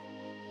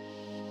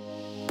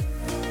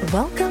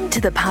Welcome to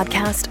the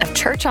podcast of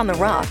Church on the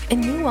Rock in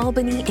New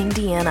Albany,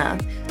 Indiana.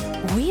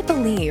 We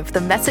believe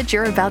the message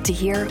you're about to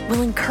hear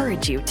will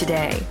encourage you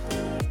today.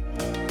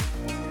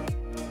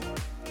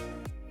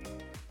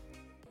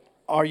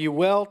 Are you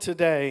well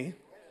today?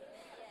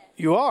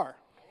 You are.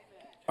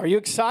 Are you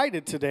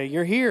excited today?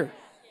 You're here.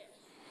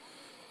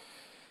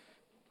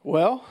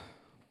 Well,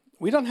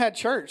 we done had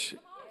church.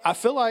 I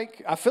feel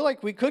like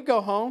we could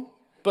go home,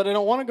 but I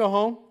don't want to go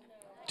home.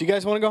 Do you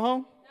guys want to go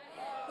home?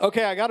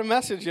 Okay, I got a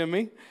message in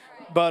me,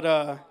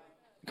 but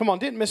come on,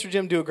 didn't Mr.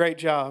 Jim do a great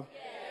job?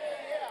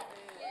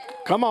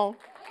 Come on.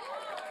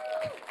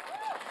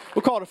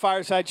 We'll call it a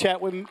fireside chat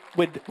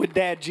with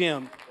Dad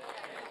Jim.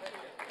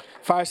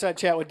 Fireside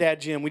chat with Dad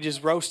Jim. We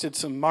just roasted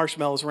some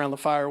marshmallows around the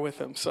fire with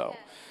him, so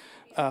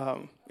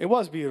it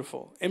was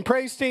beautiful. And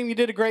praise team, you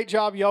did a great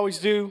job. You always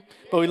do,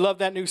 but we love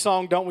that new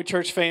song, don't we,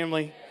 church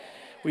family?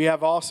 We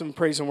have awesome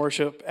praise and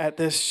worship at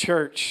this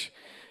church.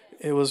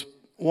 It was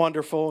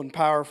wonderful and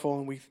powerful,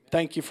 and we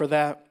thank you for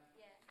that.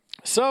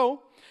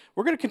 So,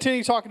 we're going to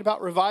continue talking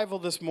about revival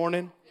this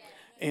morning,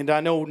 and I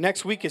know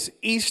next week is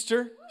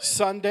Easter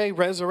Sunday,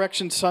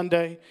 Resurrection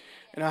Sunday,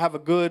 and I have a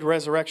good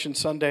Resurrection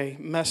Sunday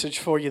message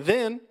for you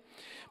then,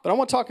 but I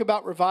want to talk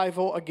about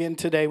revival again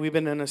today. We've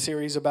been in a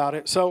series about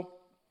it. So,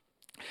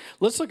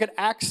 let's look at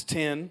Acts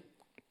 10,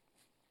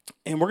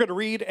 and we're going to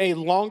read a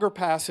longer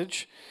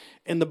passage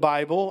in the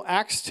Bible,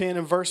 Acts 10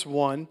 and verse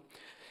 1,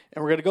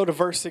 and we're going to go to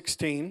verse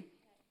 16.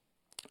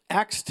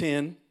 Acts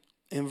 10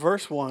 in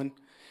verse 1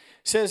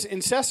 says,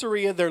 in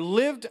Caesarea there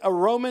lived a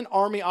Roman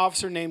army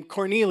officer named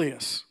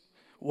Cornelius.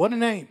 What a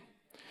name.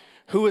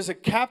 Who was a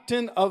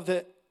captain of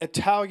the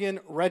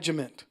Italian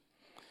regiment.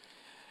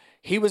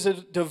 He was a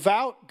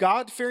devout,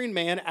 God-fearing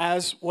man,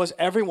 as was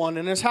everyone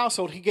in his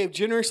household. He gave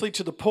generously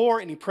to the poor,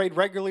 and he prayed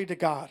regularly to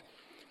God.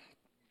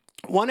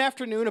 One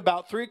afternoon,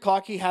 about 3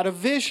 o'clock, he had a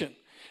vision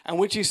in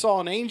which he saw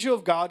an angel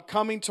of God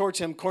coming towards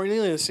him.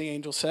 Cornelius, the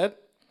angel said.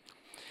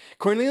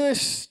 Cornelius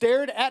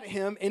stared at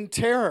him in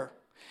terror.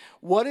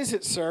 What is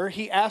it, sir?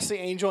 He asked the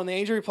angel, and the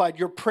angel replied,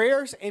 your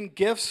prayers and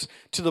gifts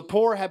to the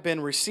poor have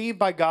been received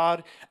by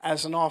God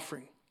as an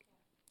offering.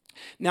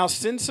 Now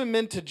send some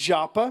men to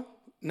Joppa,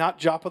 not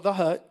Joppa the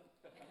Hutt.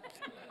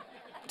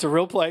 It's a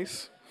real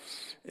place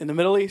in the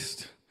Middle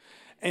East.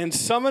 And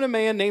summon a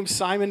man named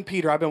Simon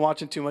Peter. I've been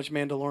watching too much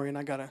Mandalorian.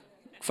 I got to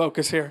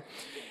focus here.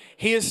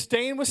 He is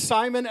staying with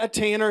Simon, a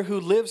tanner who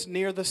lives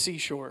near the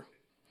seashore.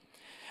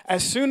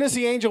 As soon as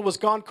the angel was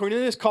gone,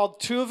 Cornelius called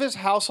 2 of his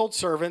household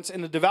servants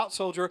and a devout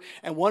soldier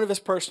and one of his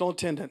personal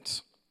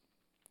attendants.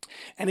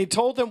 And he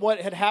told them what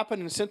had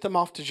happened and sent them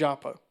off to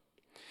Joppa.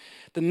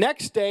 The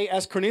next day,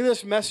 as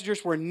Cornelius'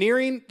 messengers were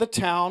nearing the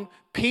town,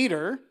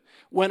 Peter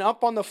went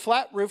up on the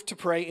flat roof to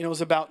pray, and it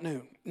was about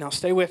noon. Now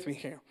stay with me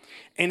here.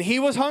 And he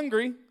was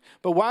hungry,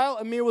 but while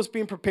a meal was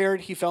being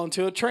prepared, he fell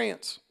into a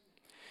trance.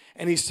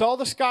 And he saw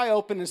the sky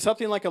open, and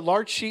something like a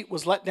large sheet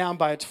was let down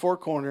by its 4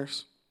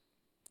 corners.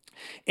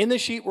 In the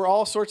sheet were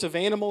all sorts of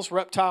animals,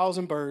 reptiles,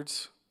 and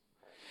birds.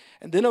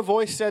 And then a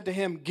voice said to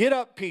him, get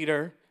up,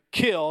 Peter,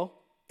 kill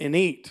and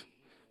eat.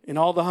 And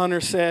all the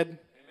hunters said,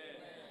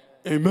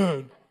 Amen.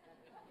 Amen.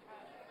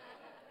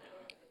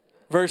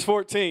 Verse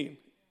 14.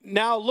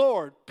 Now,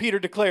 Lord, Peter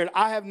declared,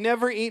 I have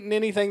never eaten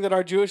anything that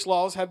our Jewish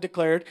laws have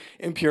declared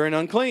impure and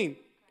unclean.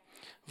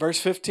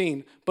 Verse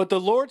 15. But the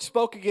Lord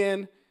spoke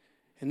again,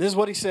 and this is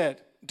what he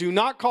said. Do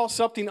not call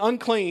something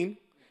unclean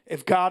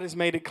if God has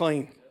made it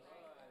clean.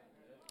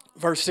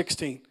 Verse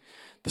 16,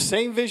 the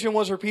same vision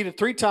was repeated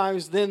 3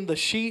 times. Then the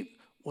sheet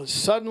was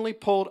suddenly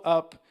pulled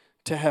up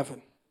to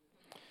heaven.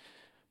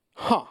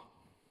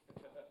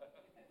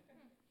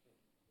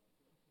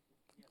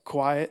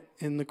 Quiet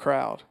in the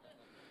crowd.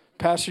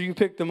 Pastor, you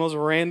picked the most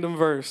random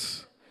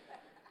verse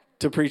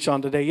to preach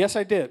on today. Yes,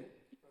 I did.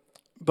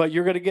 But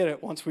you're going to get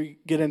it once we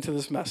get into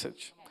this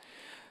message.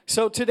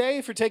 So today,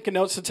 if you're taking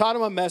notes, the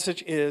title of my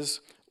message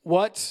is,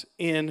 What's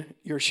in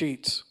Your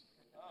Sheets?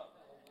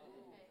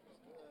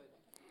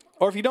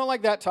 Or if you don't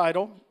like that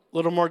title, a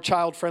little more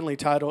child-friendly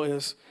title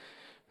is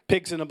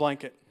Pigs in a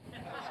Blanket.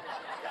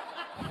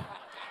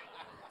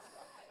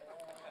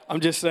 I'm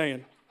just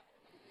saying.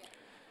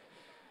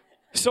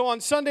 So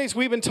on Sundays,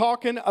 we've been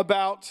talking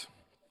about,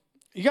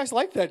 you guys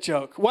like that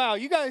joke? Wow,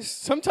 you guys,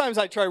 sometimes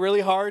I try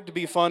really hard to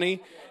be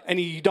funny, and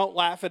you don't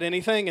laugh at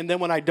anything, and then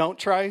when I don't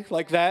try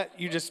like that,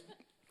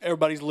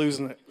 everybody's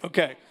losing it.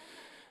 Okay,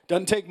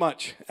 doesn't take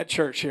much at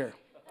church here.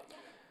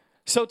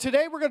 So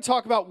today we're going to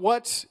talk about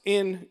what's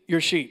in your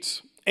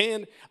sheets.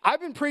 And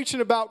I've been preaching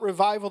about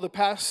revival the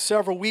past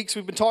several weeks.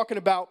 We've been talking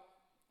about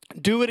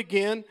Do It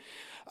Again,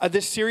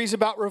 this series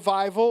about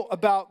revival,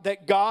 about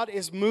that God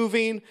is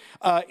moving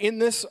in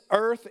this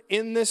earth,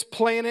 in this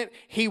planet.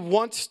 He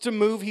wants to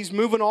move. He's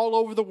moving all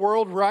over the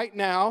world right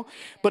now.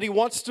 But he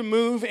wants to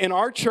move in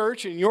our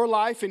church, in your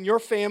life, in your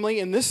family,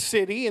 in this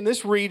city, in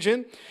this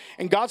region.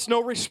 And God's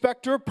no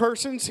respecter of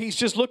persons. He's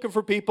just looking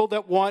for people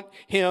that want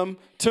him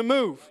to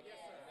move.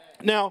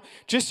 Now,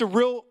 just a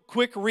real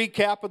quick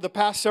recap of the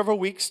past several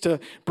weeks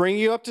to bring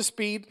you up to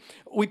speed.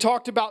 We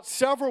talked about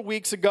several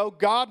weeks ago,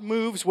 God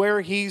moves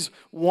where he's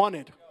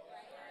wanted.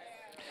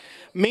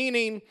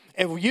 Meaning,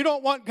 if you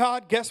don't want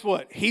God, guess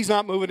what? He's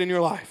not moving in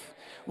your life.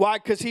 Why?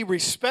 Because he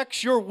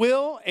respects your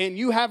will, and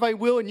you have a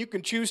will, and you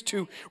can choose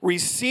to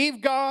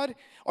receive God,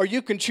 or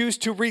you can choose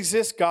to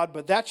resist God,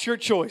 but that's your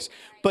choice.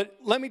 But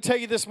let me tell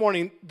you this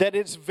morning that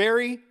it's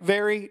very,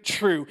 very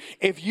true.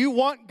 If you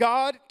want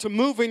God to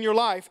move in your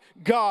life,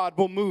 God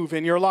will move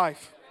in your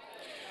life.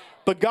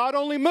 But God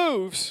only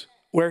moves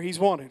where he's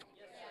wanted.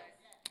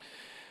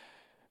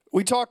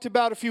 We talked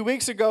about a few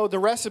weeks ago the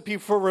recipe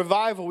for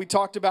revival. We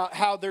talked about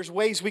how there's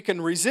ways we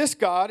can resist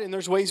God and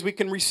there's ways we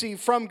can receive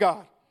from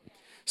God.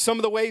 Some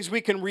of the ways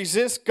we can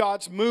resist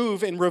God's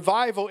move in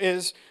revival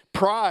is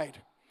pride,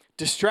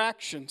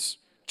 distractions,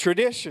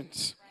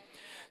 traditions.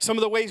 Some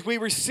of the ways we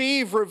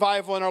receive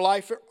revival in our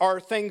life are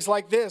things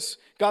like this.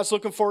 God's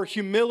looking for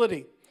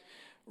humility,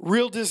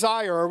 real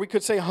desire, or we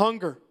could say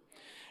hunger,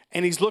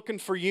 and he's looking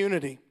for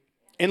unity.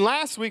 And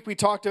last week we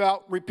talked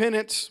about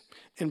repentance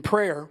and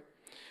prayer,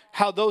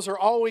 how those are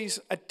always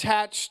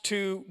attached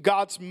to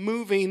God's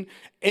moving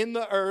in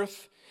the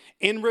earth,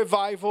 in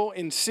revival,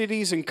 in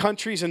cities and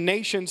countries and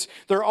nations.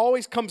 There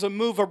always comes a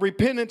move of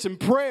repentance and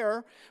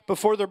prayer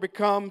before there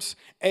becomes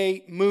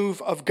a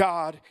move of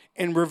God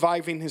in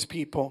reviving his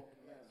people.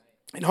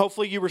 And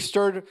hopefully you were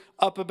stirred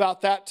up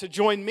about that to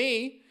join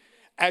me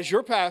as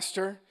your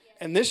pastor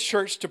and this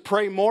church to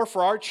pray more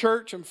for our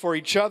church and for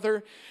each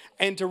other,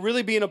 and to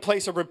really be in a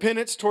place of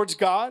repentance towards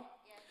God.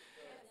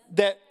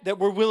 That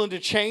we're willing to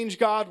change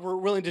God. We're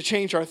willing to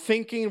change our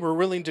thinking. We're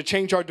willing to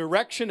change our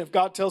direction. If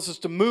God tells us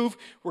to move,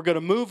 we're going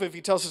to move. If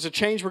he tells us to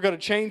change, we're going to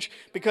change.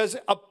 Because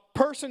a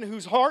person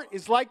whose heart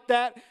is like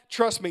that,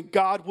 trust me,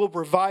 God will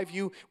revive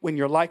you when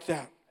you're like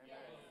that.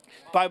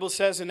 The Bible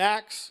says in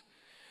Acts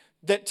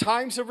that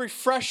times of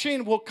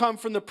refreshing will come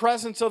from the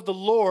presence of the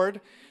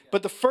Lord.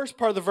 But the first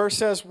part of the verse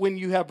says, when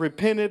you have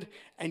repented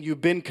and you've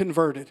been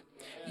converted,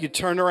 you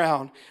turn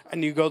around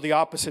and you go the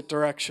opposite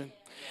direction.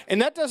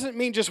 And that doesn't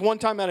mean just one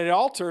time at an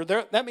altar.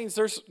 That means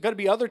there's going to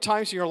be other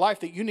times in your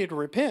life that you need to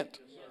repent.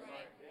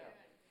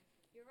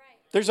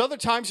 There's other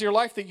times in your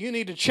life that you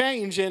need to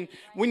change. And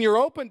when you're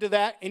open to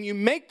that and you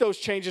make those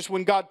changes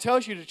when God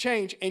tells you to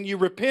change and you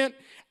repent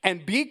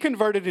and be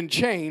converted and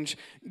change,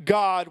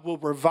 God will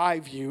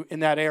revive you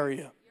in that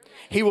area.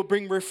 He will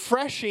bring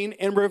refreshing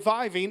and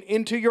reviving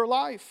into your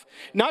life.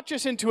 Not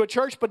just into a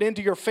church, but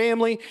into your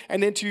family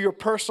and into your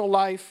personal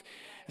life.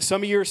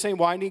 Some of you are saying,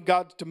 well, I need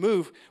God to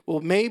move.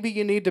 Well, maybe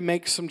you need to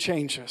make some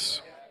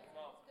changes.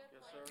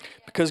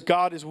 Because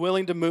God is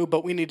willing to move,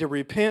 but we need to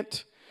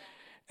repent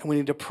and we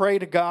need to pray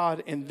to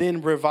God, and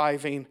then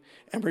reviving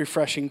and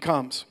refreshing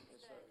comes.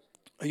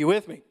 Are you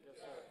with me?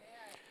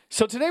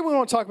 So today we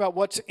want to talk about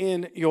what's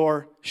in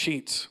your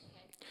sheets.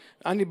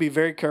 I need to be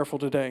very careful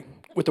today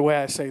with the way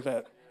I say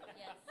that.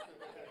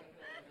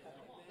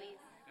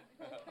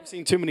 I've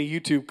seen too many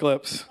YouTube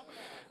clips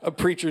of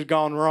preachers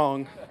gone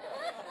wrong.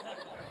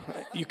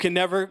 You can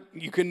never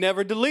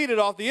delete it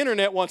off the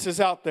internet once it's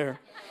out there.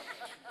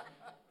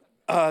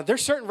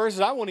 There's certain verses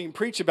I won't even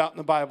preach about in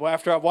the Bible.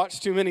 After I've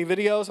watched too many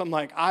videos, I'm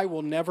like, I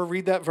will never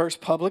read that verse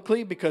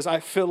publicly because I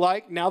feel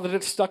like now that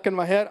it's stuck in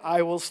my head,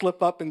 I will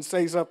slip up and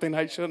say something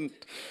I shouldn't.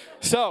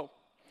 So,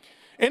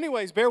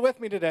 anyways, bear with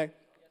me today.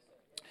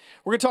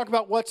 We're going to talk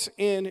about what's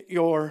in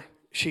your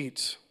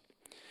sheets.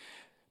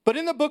 But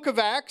in the book of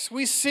Acts,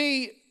 we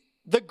see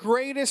the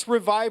greatest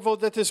revival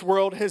that this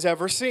world has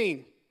ever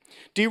seen.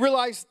 Do you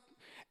realize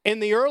in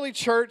the early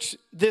church,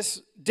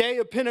 this day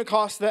of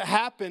Pentecost that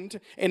happened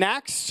in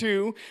Acts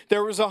 2,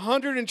 there was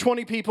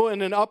 120 people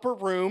in an upper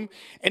room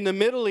in the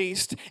Middle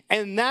East,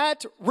 and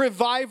that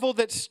revival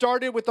that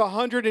started with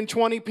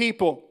 120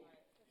 people.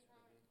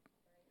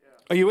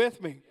 Are you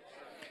with me?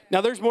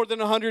 Now, there's more than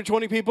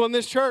 120 people in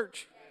this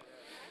church.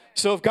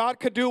 So if God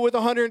could do it with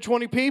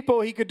 120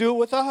 people, he could do it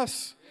with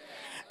us.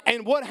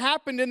 And what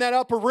happened in that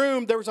upper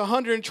room, there was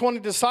 120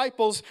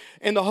 disciples,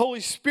 and the Holy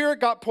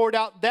Spirit got poured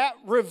out. That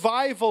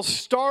revival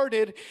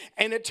started,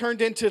 and it turned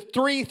into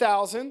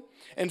 3,000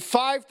 and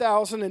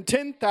 5,000 and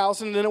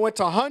 10,000. Then it went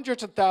to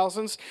hundreds of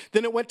thousands.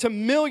 Then it went to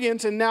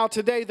millions, and now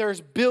today there's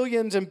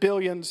billions and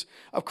billions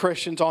of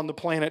Christians on the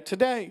planet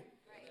today.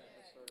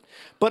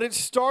 But it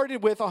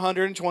started with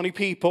 120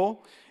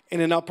 people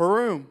in an upper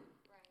room.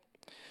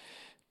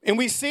 And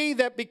we see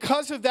that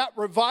because of that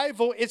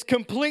revival, it's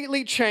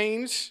completely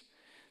changed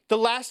the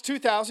last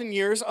 2,000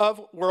 years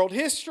of world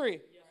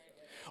history.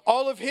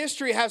 All of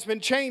history has been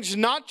changed,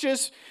 not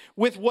just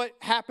with what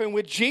happened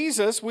with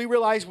Jesus. We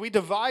realize we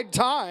divide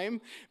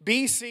time,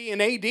 BC and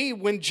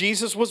AD, when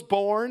Jesus was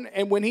born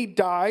and when he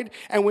died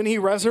and when he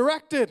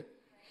resurrected.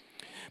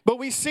 But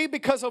we see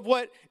because of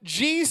what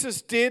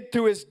Jesus did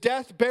through his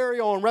death,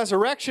 burial, and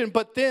resurrection,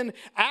 but then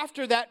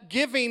after that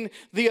giving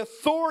the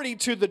authority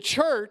to the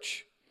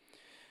church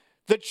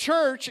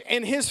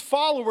and his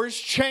followers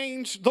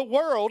changed the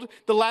world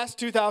the last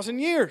 2,000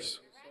 years.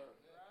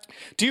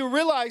 Do you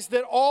realize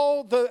that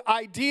all the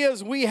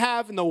ideas we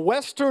have in the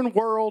Western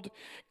world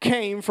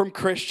came from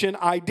Christian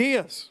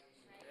ideas?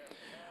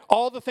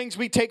 All the things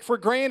we take for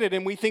granted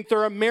and we think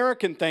they're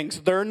American things,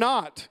 they're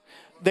not.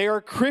 They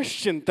are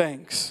Christian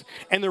things.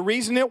 And the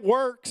reason it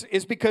works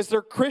is because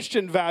they're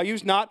Christian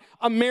values, not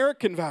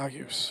American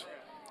values.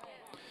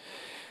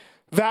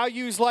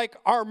 Values like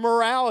our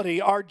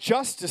morality, our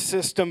justice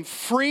system,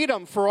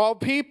 freedom for all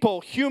people,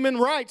 human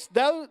rights,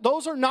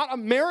 those are not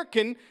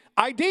American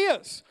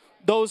ideas.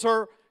 Those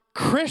are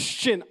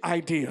Christian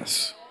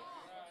ideas.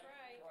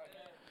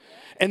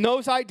 And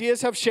those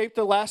ideas have shaped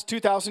the last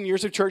 2,000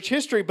 years of church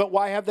history. But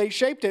why have they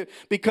shaped it?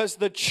 Because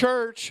the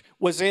church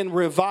was in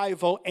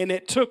revival and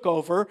it took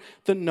over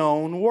the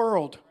known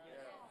world.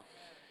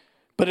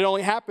 But it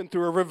only happened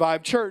through a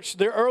revived church.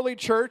 The early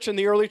church and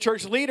the early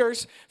church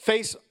leaders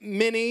faced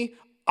many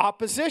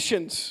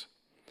oppositions,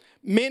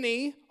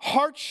 many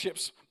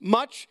hardships,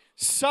 much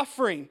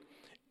suffering,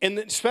 and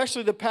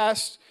especially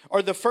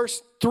the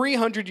first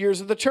 300 years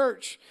of the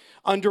church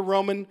under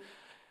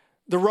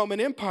the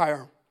Roman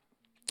Empire.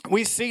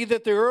 We see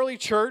that the early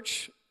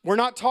church were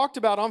not talked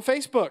about on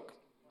Facebook.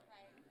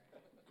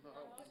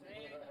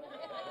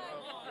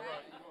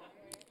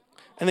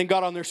 And then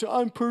got on there and said,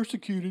 I'm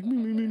persecuted.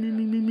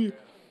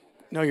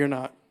 No, you're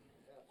not.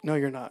 No,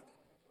 you're not.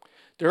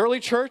 The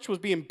early church was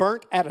being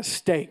burnt at a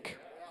stake.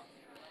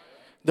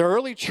 The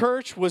early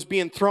church was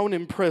being thrown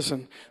in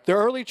prison. The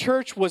early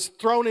church was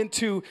thrown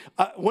into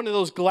one of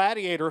those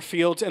gladiator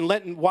fields and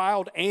letting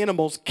wild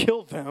animals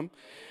kill them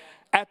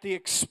at the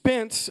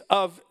expense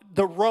of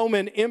the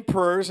Roman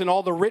emperors and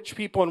all the rich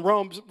people in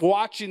Rome,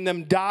 watching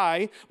them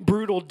die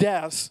brutal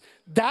deaths.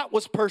 That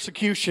was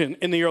persecution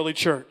in the early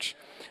church,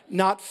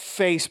 not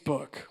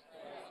Facebook.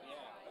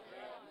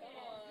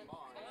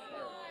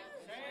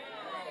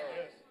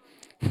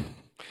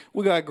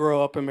 We got to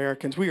grow up,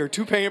 Americans. We are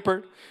too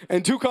pampered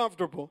and too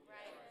comfortable.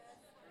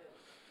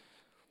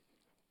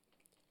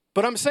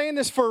 But I'm saying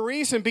this for a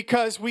reason,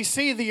 because we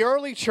see the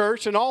early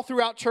church and all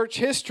throughout church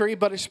history,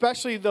 but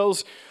especially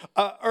those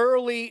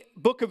early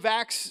book of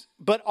Acts,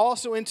 but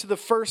also into the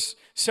first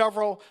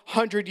several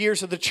hundred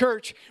years of the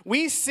church,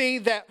 we see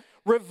that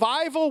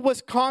revival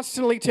was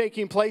constantly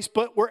taking place,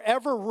 but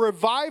wherever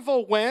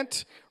revival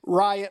went,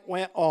 riot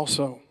went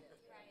also.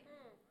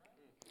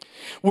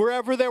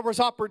 Wherever there was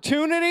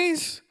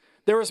opportunities,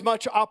 there was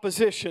much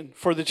opposition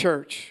for the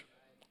church.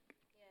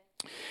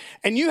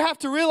 And you have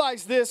to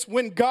realize this,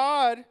 when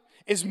God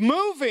is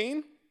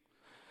moving,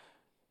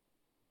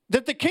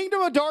 that the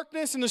kingdom of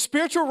darkness and the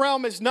spiritual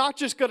realm is not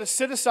just going to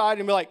sit aside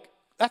and be like,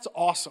 that's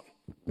awesome.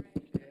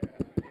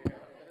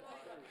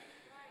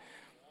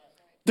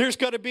 There's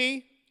going to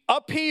be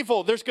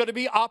upheaval. There's going to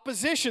be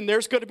opposition.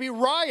 There's going to be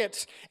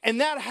riots. And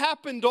that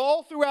happened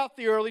all throughout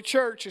the early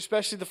church,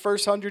 especially the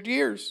first 100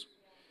 years.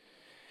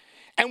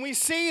 And we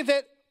see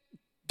that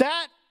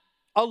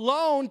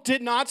alone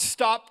did not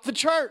stop the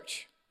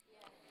church.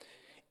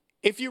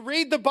 If you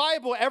read the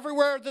Bible,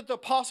 everywhere that the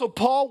Apostle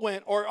Paul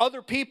went or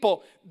other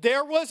people,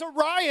 there was a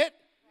riot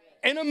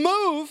and a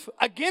move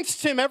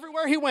against him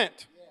everywhere he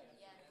went.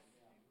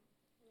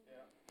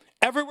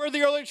 Everywhere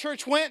the early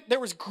church went, there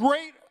was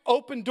great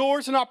open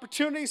doors and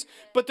opportunities,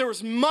 but there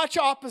was much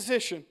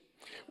opposition.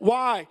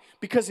 Why?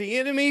 Because the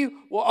enemy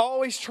will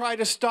always try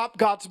to stop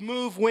God's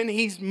move when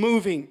he's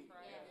moving.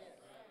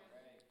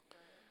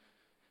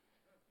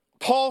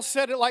 Paul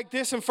said it like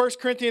this in 1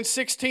 Corinthians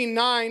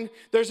 16:9.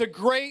 There's a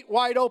great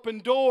wide open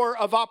door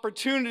of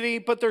opportunity,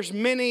 but there's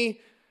many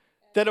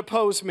that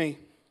oppose me.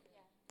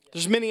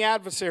 There's many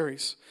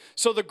adversaries.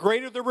 So the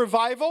greater the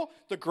revival,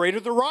 the greater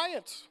the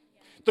riots.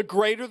 The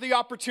greater the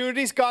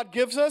opportunities God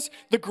gives us,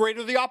 the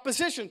greater the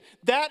opposition.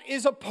 That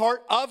is a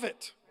part of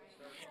it.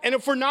 And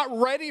if we're not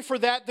ready for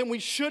that, then we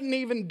shouldn't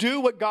even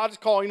do what God is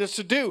calling us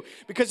to do.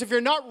 Because if you're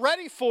not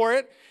ready for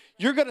it,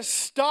 you're going to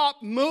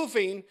stop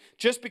moving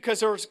just because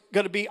there's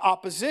going to be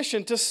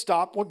opposition to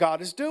stop what God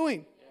is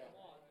doing.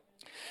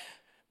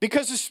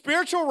 Because the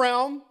spiritual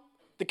realm,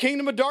 the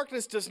kingdom of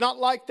darkness, does not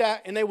like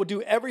that, and they will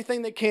do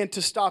everything they can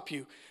to stop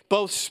you.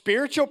 Both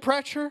spiritual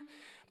pressure,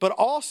 but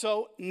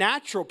also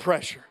natural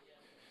pressure.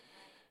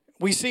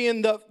 We see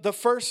in the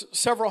first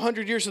several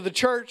hundred years of the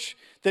church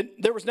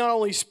that there was not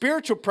only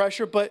spiritual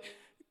pressure, but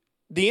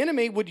the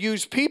enemy would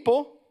use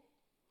people,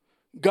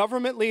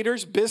 government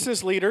leaders,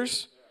 business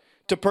leaders,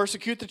 to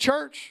persecute the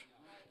church,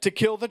 to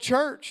kill the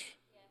church,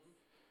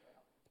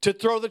 to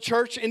throw the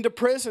church into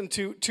prison,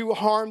 to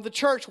harm the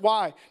church.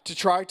 Why? To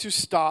try to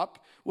stop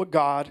what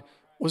God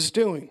was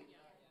doing.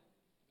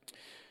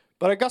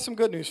 But I got some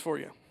good news for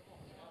you.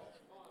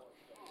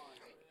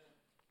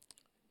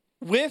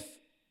 With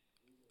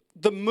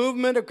the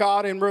movement of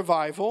God in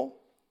revival,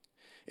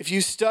 if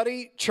you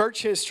study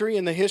church history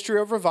and the history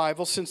of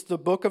revival since the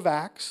book of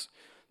Acts,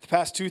 the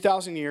past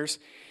 2,000 years,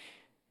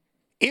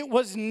 it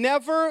was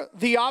never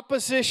the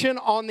opposition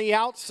on the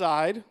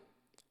outside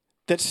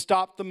that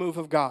stopped the move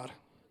of God.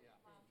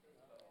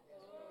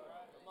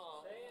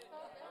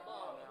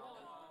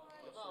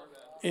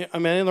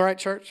 Am I in the right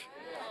church?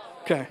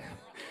 Okay.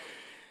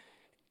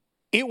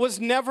 It was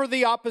never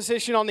the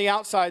opposition on the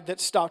outside that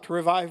stopped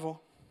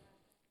revival.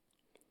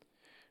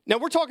 Now,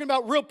 we're talking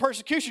about real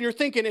persecution. You're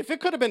thinking if it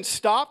could have been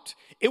stopped,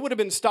 it would have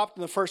been stopped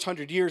in the first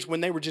 100 years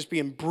when they were just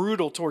being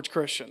brutal towards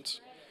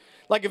Christians.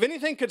 Like if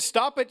anything could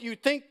stop it,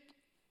 you'd think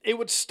it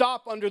would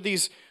stop under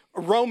these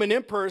Roman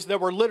emperors that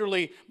were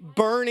literally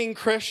burning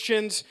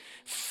Christians,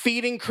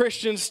 feeding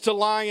Christians to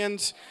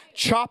lions,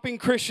 chopping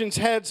Christians'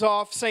 heads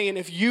off, saying,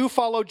 if you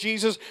follow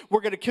Jesus,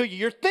 we're going to kill you.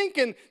 You're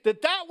thinking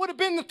that that would have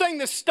been the thing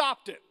that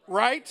stopped it,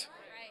 right?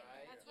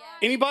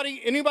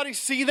 Anybody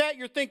see that?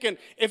 You're thinking,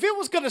 if it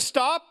was going to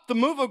stop the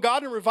move of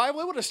God in revival,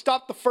 it would have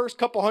stopped the first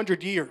couple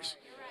hundred years.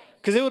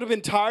 Because it would have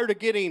been tired of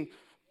getting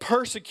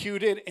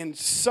persecuted and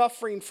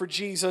suffering for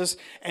Jesus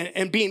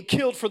and being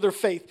killed for their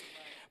faith.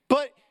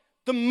 But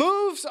the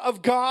moves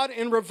of God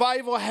in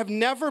revival have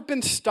never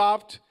been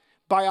stopped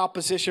by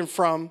opposition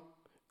from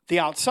the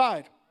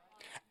outside.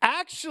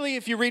 Actually,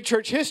 if you read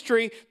church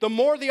history, the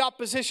more the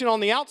opposition on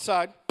the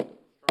outside,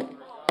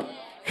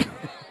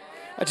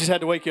 I just had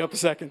to wake you up a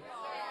second,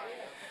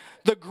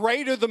 the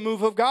greater the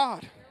move of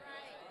God.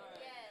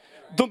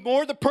 The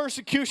more the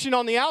persecution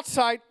on the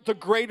outside, the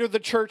greater the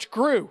church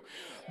grew.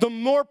 The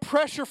more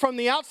pressure from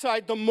the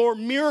outside, the more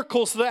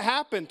miracles that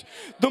happened.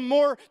 The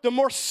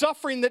more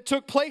suffering that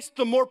took place,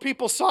 the more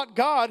people sought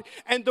God,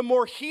 and the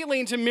more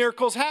healings and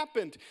miracles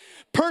happened.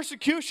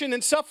 Persecution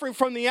and suffering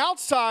from the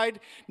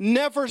outside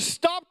never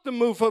stopped the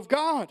move of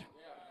God.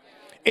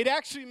 It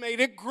actually made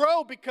it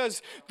grow,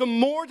 because the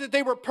more that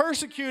they were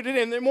persecuted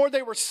and the more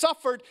they were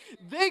suffered,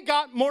 they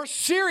got more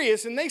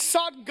serious and they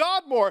sought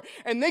God more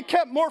and they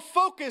kept more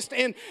focused,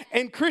 and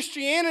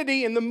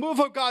Christianity and the move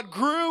of God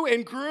grew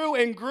and grew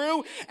and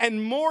grew,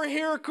 and more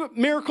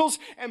miracles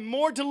and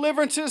more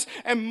deliverances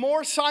and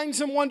more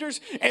signs and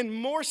wonders and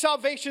more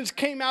salvations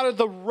came out of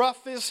the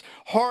roughest,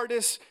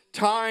 hardest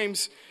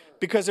times,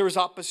 because there was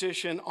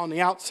opposition on the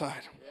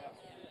outside.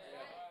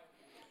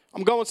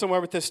 I'm going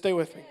somewhere with this. Stay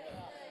with me.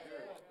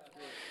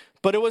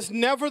 But it was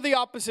never the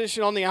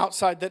opposition on the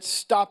outside that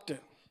stopped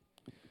it.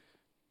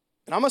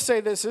 And I'm going to say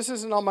this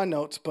isn't on my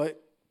notes,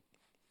 but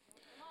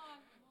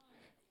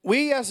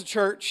we as a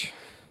church,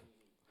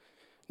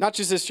 not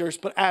just this church,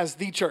 but as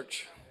the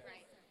church,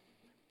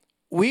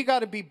 we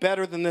got to be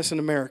better than this in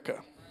America.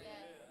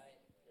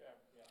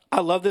 I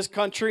love this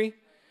country,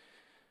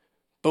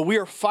 but we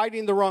are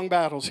fighting the wrong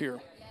battles here.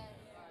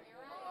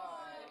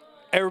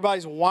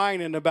 Everybody's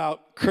whining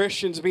about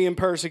Christians being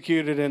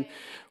persecuted, and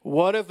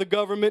what if the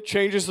government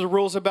changes the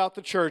rules about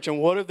the church, and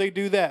what if they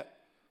do that?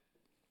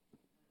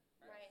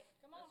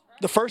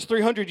 The first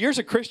 300 years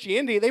of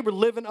Christianity, they were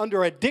living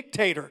under a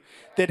dictator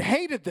that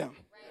hated them.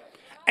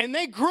 And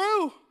they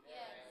grew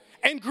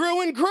and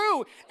grew and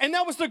grew. And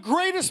that was the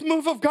greatest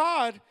move of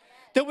God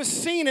that was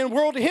seen in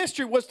world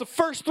history, was the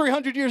first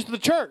 300 years of the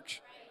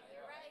church.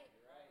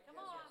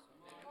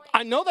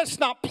 I know that's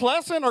not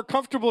pleasant or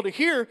comfortable to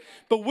hear,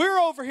 but we're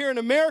over here in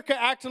America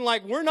acting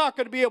like we're not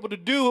going to be able to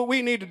do what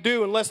we need to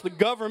do unless the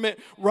government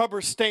rubber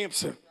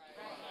stamps it.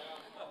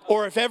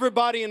 Or if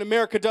everybody in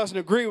America doesn't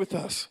agree with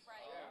us.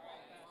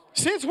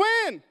 Since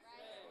when?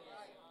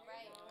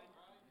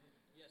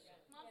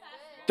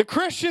 The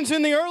Christians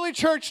in the early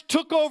church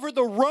took over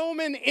the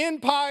Roman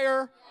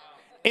Empire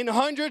in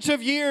hundreds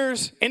of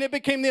years, and it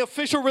became the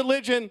official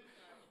religion.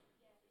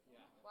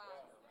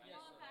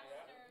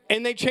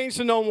 And they changed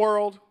the known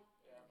world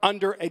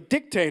under a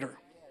dictator,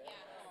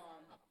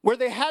 where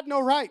they had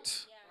no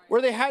rights, where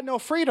they had no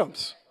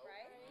freedoms,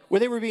 where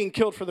they were being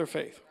killed for their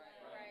faith.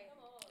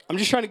 I'm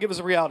just trying to give us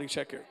a reality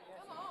check here.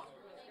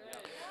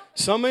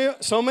 So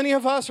many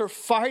of us are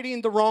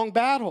fighting the wrong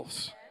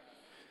battles,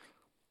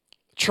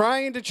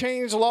 trying to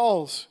change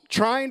laws,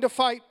 trying to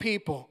fight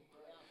people.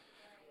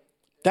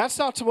 That's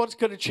not what's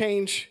going to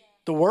change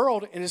the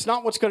world, and it's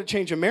not what's going to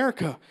change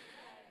America.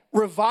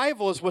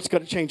 Revival is what's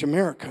going to change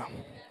America.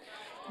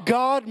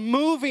 God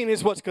moving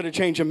is what's going to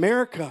change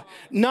America,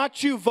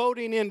 not you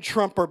voting in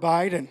Trump or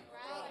Biden.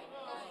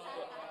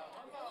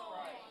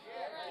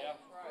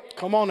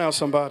 Come on now,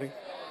 somebody.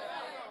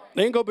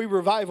 There ain't going to be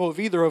revival if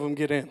either of them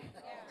get in.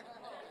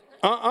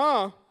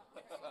 We're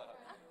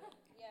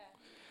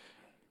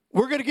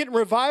going to get in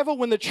revival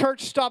when the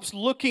church stops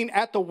looking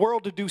at the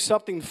world to do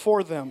something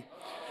for them,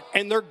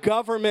 and their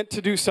government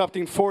to do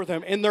something for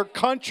them, and their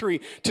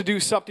country to do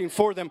something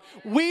for them.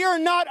 We are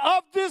not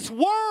of this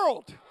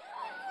world.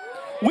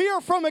 We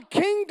are from a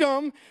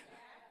kingdom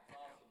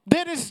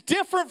that is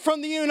different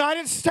from the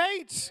United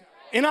States.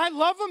 And I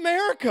love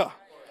America.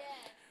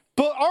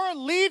 But our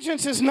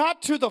allegiance is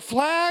not to the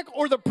flag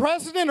or the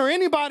president or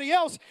anybody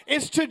else.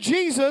 It's to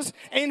Jesus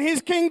and his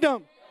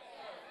kingdom.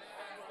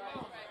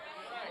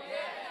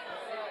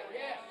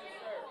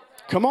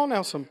 Come on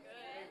now, some.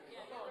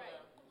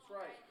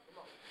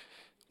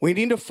 We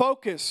need to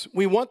focus.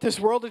 We want this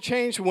world to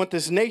change. We want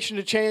this nation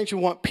to change. We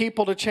want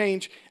people to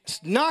change.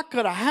 It's not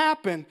going to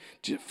happen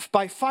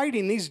by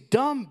fighting these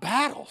dumb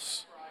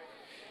battles.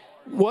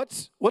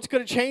 What's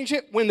going to change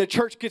it? When the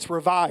church gets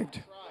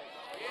revived.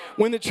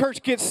 When the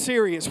church gets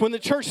serious. When the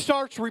church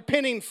starts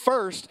repenting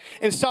first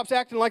and stops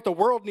acting like the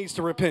world needs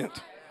to repent.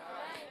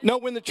 No,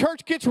 when the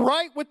church gets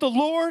right with the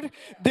Lord,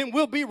 then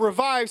we'll be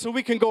revived so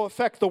we can go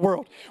affect the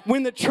world.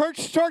 When the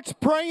church starts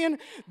praying,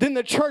 then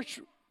the church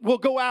will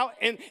go out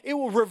and it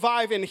will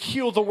revive and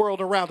heal the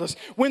world around us.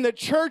 When the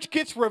church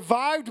gets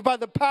revived by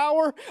the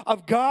power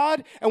of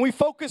God and we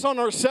focus on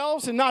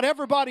ourselves and not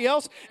everybody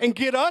else and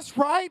get us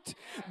right,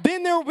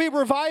 then there will be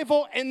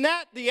revival, and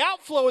that the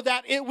outflow of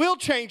that, it will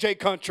change a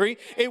country,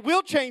 it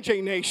will change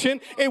a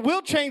nation, it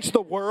will change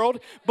the world,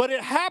 but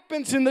it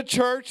happens in the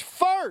church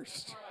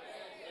first.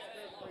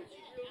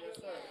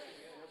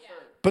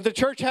 But the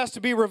church has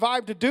to be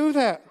revived to do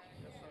that.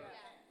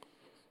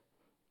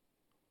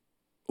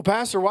 Well,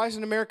 Pastor, why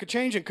isn't America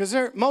changing? Because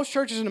most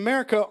churches in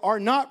America are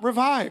not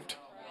revived.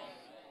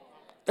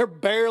 They're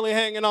barely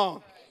hanging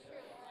on.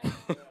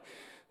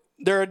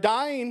 There are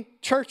dying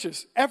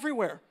churches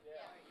everywhere.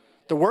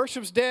 The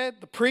worship's dead,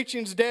 the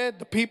preaching's dead,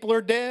 the people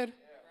are dead.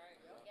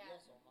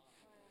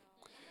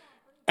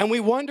 And we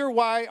wonder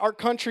why our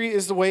country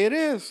is the way it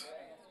is.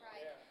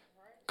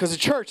 Because the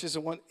church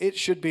isn't what it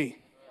should be.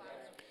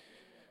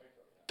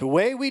 The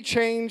way we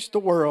change the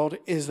world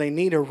is they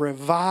need a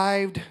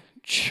revived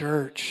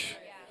church.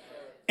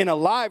 In a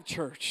live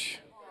church.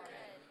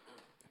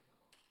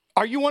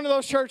 Are you one of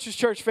those churches,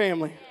 church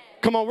family?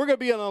 Come on, we're going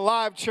to be in a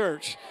live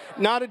church,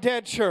 not a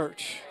dead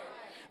church.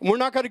 And we're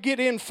not going to get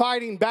in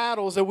fighting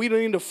battles that we don't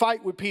need to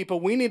fight with people.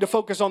 We need to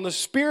focus on the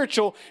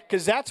spiritual,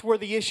 because that's where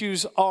the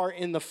issues are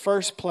in the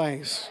first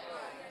place.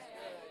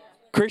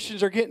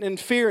 Christians are getting in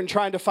fear and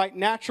trying to fight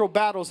natural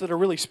battles that are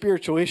really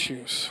spiritual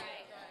issues.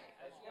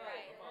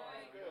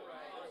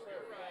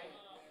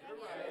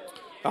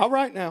 All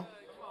right now.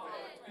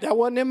 That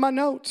wasn't in my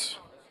notes.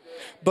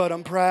 But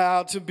I'm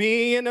proud to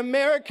be an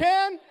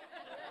American.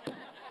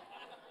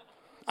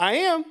 I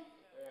am.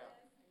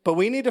 But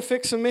we need to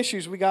fix some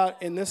issues we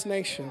got in this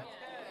nation.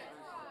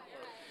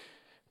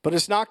 But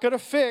it's not going to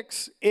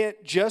fix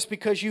it just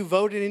because you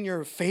voted in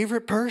your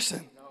favorite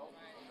person.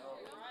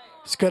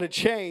 It's going to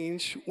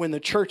change when the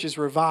church is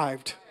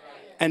revived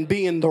and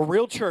be in the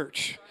real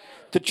church.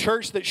 The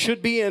church that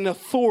should be in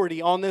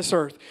authority on this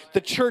earth. The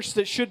church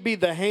that should be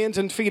the hands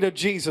and feet of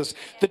Jesus.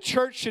 The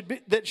church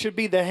that should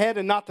be the head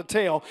and not the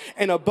tail,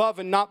 and above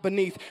and not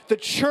beneath. The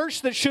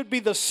church that should be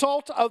the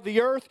salt of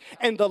the earth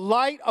and the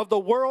light of the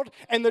world.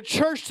 And the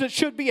church that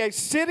should be a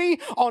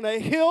city on a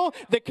hill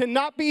that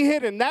cannot be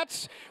hidden.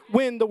 That's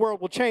when the world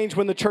will change,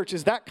 when the church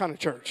is that kind of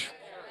church.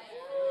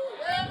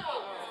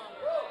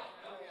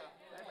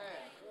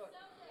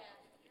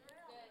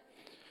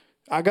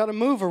 I got to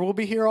move or we'll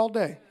be here all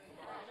day.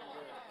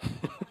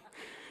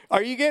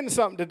 Are you getting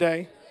something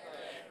today?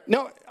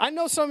 No, I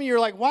know some of you are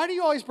like, why do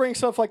you always bring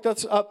stuff like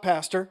that up,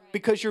 Pastor?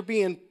 Because you're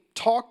being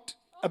talked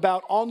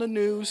about on the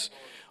news,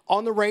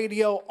 on the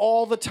radio,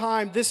 all the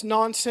time. This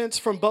nonsense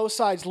from both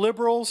sides,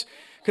 liberals,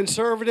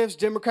 conservatives,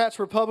 Democrats,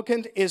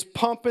 Republicans, is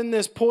pumping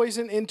this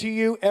poison into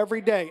you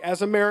every day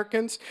as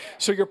Americans.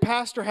 So your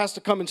pastor has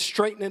to come and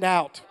straighten it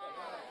out.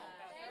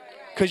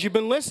 Because you've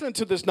been listening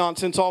to this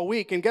nonsense all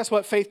week. And guess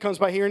what? Faith comes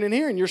by hearing and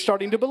hearing. You're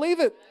starting to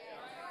believe it.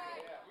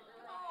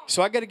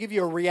 So I got to give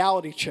you a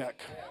reality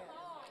check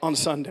on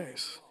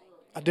Sundays.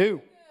 I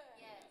do.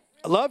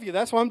 I love you.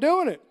 That's why I'm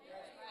doing it.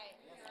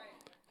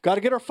 Got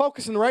to get our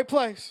focus in the right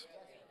place.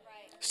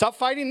 Stop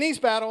fighting these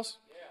battles.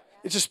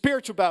 It's a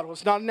spiritual battle.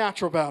 It's not a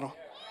natural battle.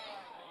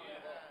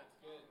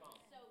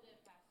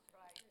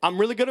 I'm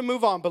really going to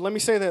move on, but let me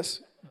say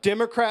this.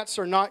 Democrats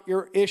are not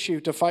your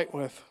issue to fight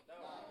with.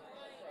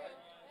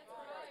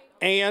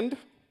 And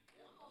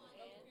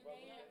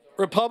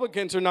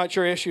Republicans are not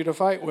your issue to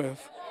fight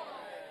with.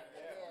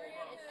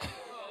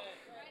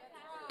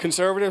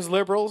 Conservatives,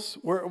 liberals,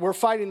 we're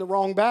fighting the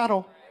wrong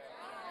battle.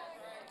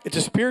 It's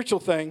a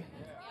spiritual thing.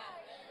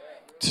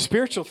 It's a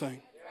spiritual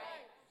thing.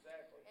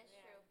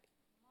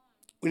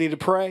 We need to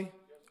pray.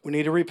 We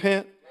need to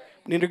repent.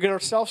 We need to get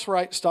ourselves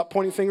right. Stop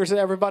pointing fingers at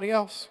everybody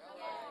else.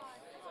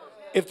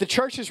 If the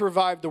church is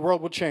revived, the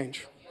world will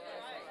change.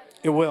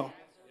 It will.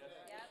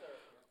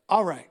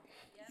 All right.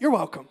 You're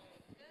welcome.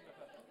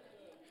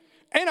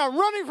 And I'm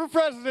running for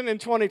president in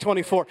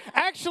 2024.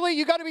 Actually,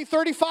 you got to be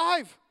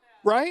 35,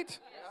 right?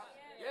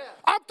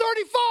 I'm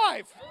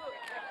 35.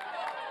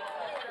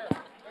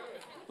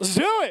 Let's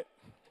do it.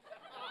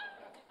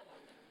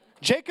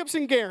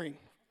 Jacobson Garing,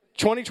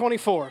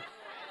 2024.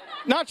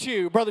 Not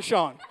you, Brother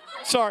Sean.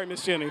 Sorry,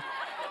 Miss Jenny.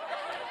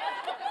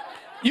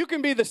 You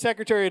can be the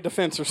Secretary of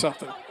Defense or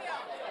something.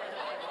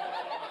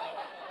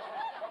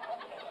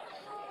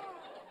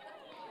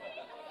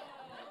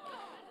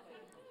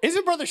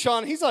 Isn't Brother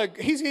Sean,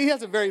 he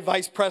has a very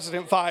vice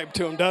president vibe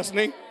to him, doesn't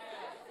he?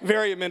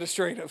 Very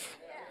administrative.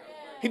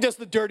 He does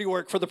the dirty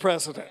work for the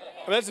president.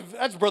 I mean,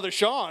 that's Brother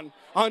Sean,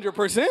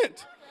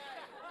 100%.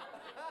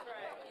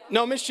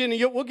 No, Miss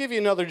Jenny, we'll give you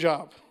another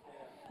job.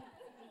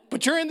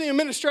 But you're in the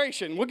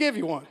administration. We'll give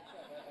you one.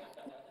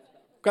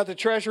 Got the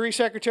Treasury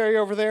Secretary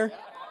over there.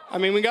 I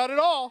mean, we got it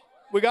all.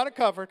 We got it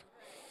covered.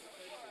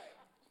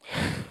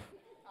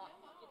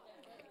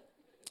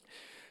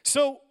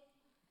 So,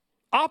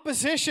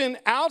 opposition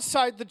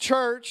outside the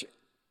church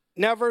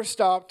never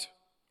stopped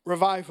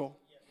revival.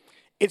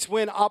 It's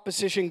when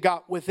opposition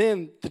got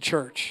within the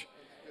church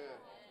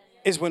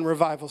is when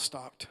revival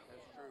stopped.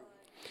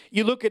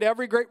 You look at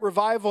every great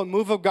revival and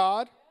move of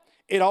God,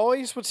 it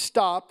always would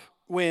stop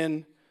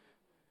when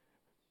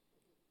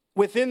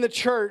within the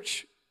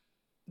church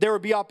there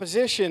would be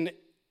opposition.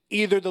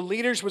 Either the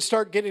leaders would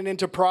start getting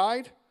into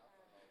pride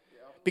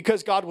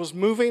because God was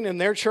moving in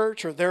their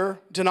church or their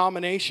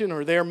denomination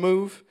or their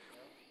move,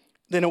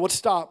 then it would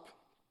stop.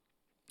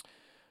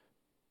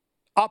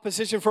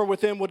 Opposition from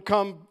within would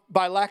come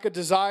by lack of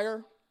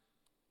desire,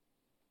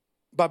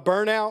 by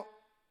burnout.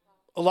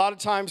 A lot of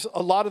times,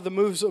 a lot of the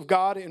moves of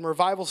God in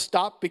revival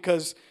stopped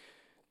because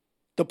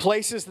the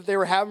places that they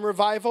were having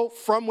revival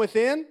from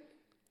within,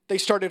 they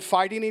started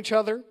fighting each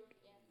other,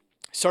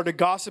 started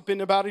gossiping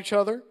about each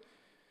other.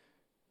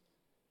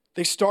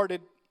 They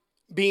started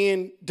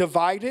being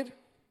divided,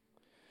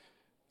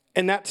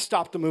 and that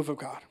stopped the move of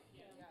God.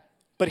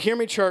 But hear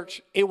me,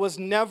 church, it was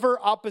never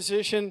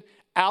opposition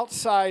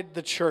outside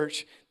the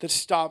church that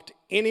stopped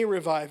any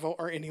revival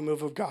or any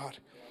move of God.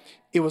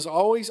 It was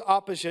always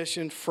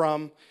opposition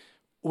from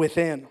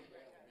within.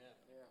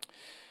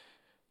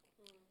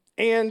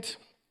 And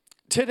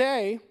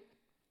today,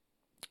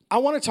 I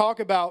want to talk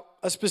about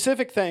a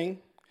specific thing,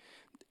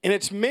 and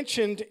it's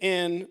mentioned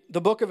in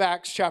the book of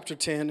Acts chapter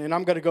 10, and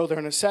I'm going to go there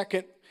in a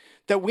second,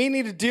 that we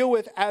need to deal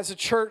with as a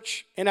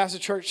church and as a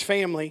church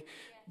family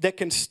that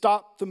can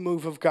stop the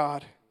move of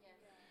God.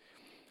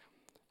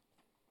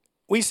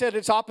 We said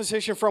it's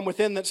opposition from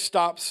within that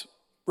stops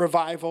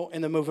revival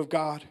and the move of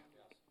God.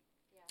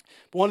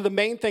 But one of the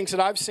main things that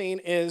I've seen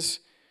is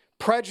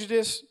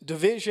prejudice,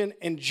 division,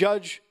 and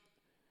judgment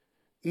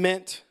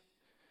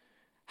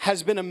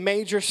has been a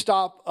major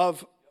stop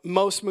of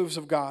most moves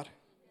of God.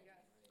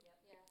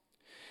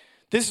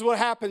 This is what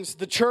happens.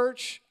 The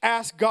church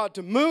asks God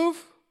to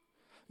move.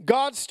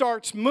 God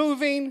starts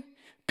moving.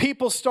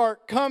 People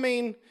start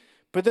coming.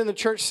 But then the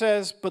church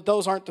says, but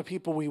those aren't the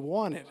people we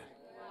wanted.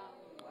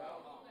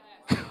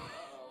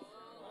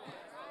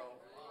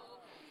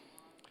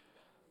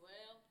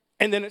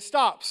 And then it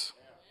stops.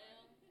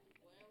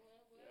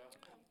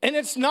 And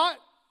it's not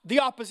the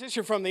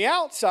opposition from the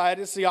outside,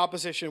 it's the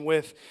opposition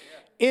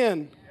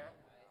within.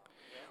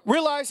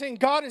 Realizing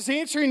God is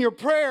answering your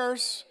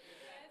prayers,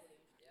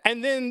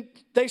 and then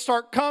they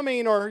start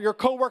coming, or your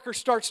coworker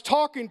starts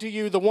talking to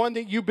you, the one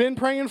that you've been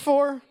praying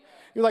for.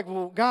 You're like,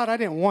 well, God, I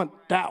didn't want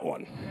that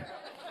one.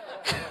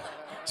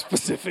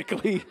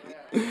 Specifically.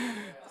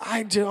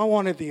 I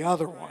wanted the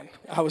other one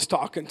I was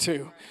talking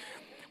to.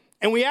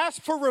 And we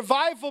ask for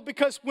revival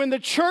because when the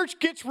church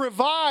gets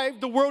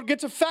revived, the world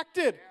gets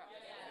affected.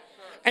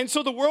 And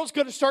so the world's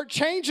going to start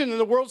changing, and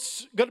the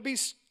world's going to be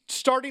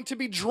starting to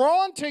be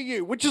drawn to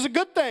you, which is a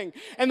good thing.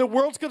 And the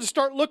world's going to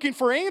start looking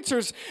for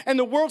answers, and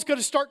the world's going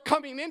to start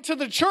coming into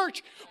the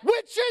church,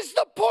 which is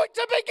the point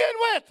to begin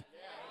with.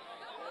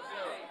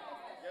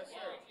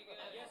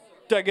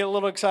 Did I get a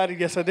little excited?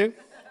 Yes, I do.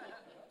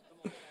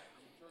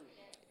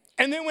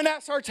 And then when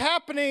that starts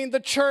happening, the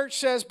church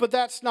says, but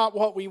that's not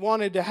what we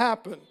wanted to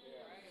happen.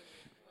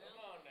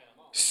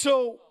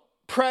 So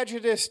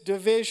prejudice,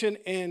 division,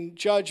 and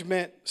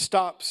judgment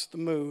stops the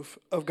move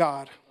of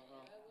God.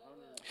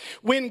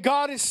 When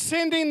God is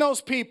sending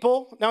those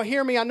people, now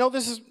hear me, I know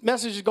this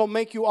message is going to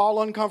make you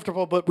all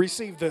uncomfortable, but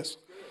receive this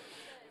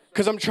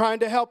because I'm trying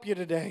to help you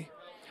today.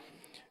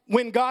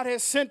 When God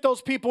has sent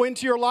those people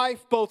into your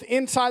life, both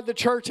inside the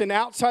church and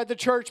outside the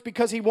church,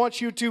 because He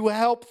wants you to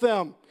help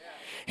them.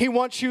 He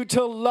wants you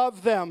to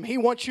love them. He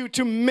wants you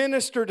to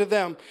minister to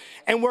them.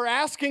 And we're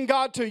asking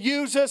God to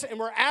use us, and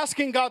we're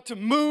asking God to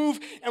move,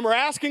 and we're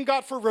asking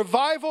God for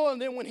revival.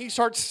 And then when He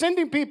starts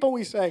sending people,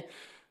 we say,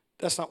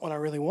 that's not what I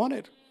really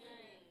wanted.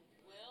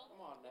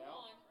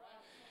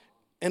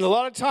 And a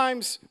lot of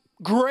times,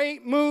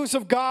 great moves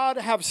of God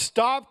have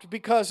stopped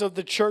because of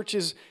the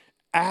church's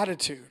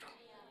attitude.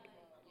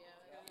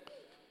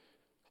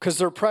 Because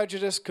they're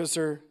prejudiced, because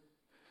they're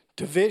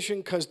division,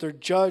 because they're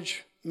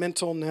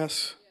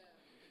judgmentalness.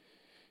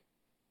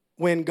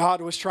 When God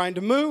was trying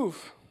to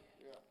move.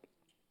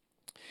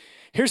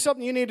 Here's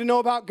something you need to know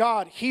about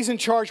God. He's in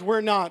charge,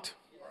 we're not.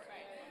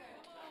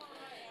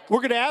 We're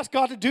going to ask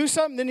God to do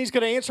something, then He's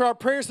going to answer our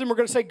prayers, then we're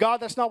going to say,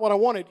 God, that's not what I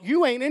wanted.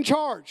 You ain't in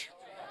charge.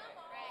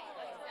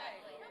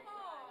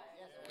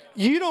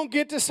 You don't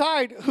get to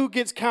decide who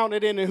gets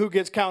counted in and who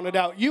gets counted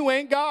out. You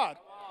ain't God.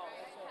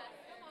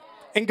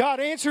 And God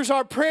answers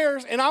our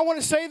prayers. And I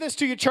want to say this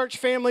to you, church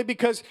family,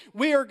 because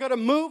we are going to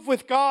move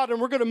with God and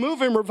we're going to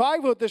move in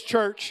revival at this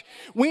church.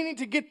 We need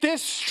to get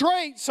this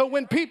straight so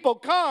when people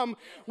come,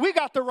 we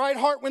got the right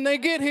heart when they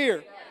get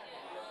here.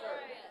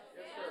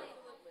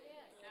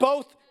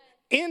 Both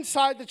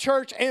inside the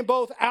church and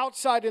both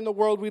outside in the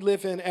world we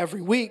live in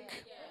every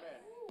week.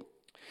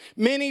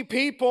 Many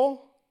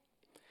people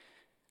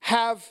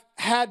have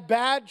had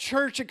bad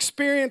church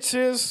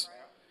experiences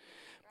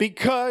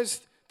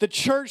because the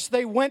church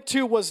they went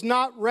to was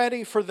not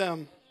ready for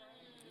them.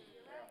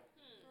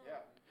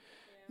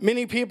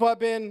 Many people have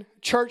been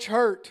church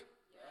hurt,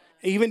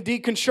 even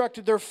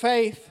deconstructed their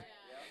faith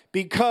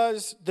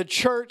because the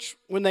church,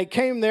 when they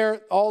came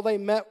there, all they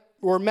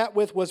were met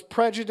with was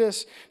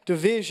prejudice,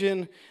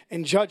 division,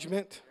 and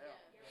judgment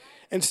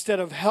instead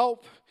of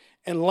help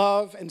and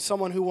love and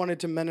someone who wanted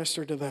to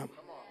minister to them.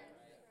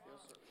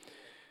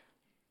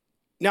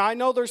 Now, I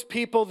know there's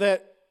people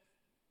that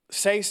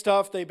say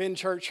stuff, they've been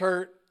church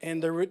hurt,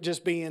 and they're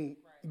just being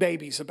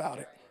babies about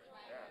it.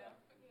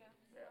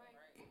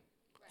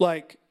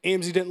 Like,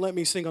 Amzie didn't let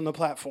me sing on the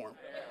platform.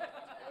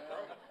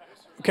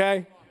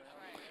 Okay?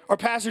 Or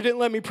pastor didn't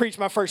let me preach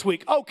my first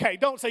week. Okay,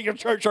 don't say your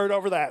church hurt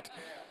over that.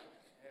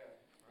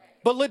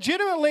 But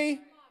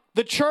legitimately,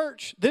 the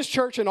church, this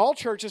church and all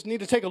churches need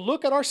to take a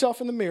look at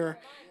ourselves in the mirror.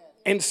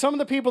 And some of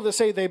the people that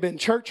say they've been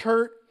church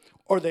hurt,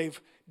 or they've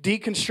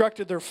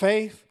deconstructed their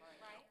faith,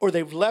 or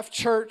they've left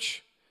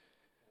church,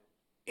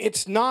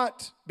 it's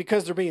not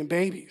because they're being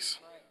babies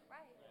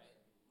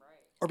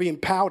or being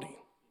pouty.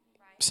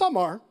 Some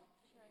are,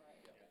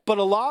 but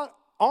a lot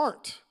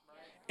aren't.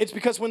 It's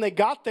because when they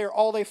got there,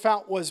 all they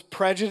found was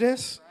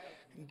prejudice,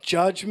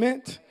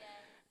 judgment,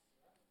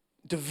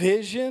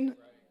 division,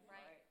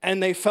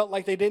 and they felt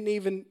like they didn't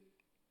even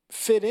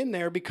fit in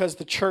there because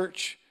the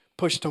church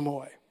pushed them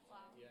away.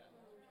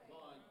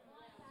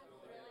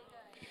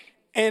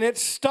 And it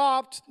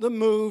stopped the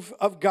move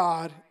of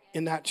God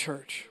in that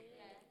church.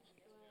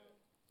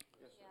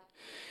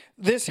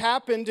 This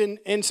happened,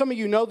 and some of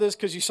you know this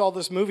because you saw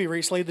this movie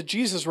recently, the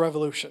Jesus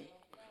Revolution.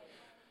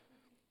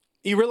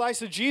 You realize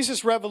the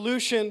Jesus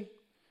Revolution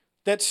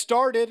that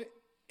started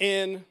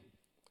in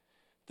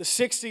the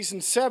 60s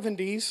and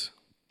 70s,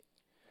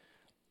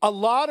 a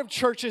lot of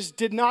churches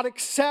did not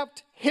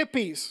accept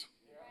hippies.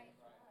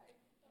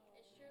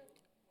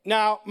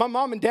 Now, my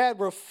mom and dad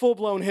were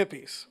full-blown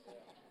hippies.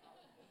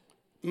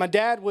 My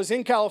dad was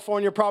in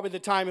California probably the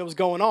time it was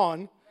going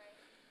on,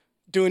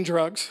 doing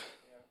drugs.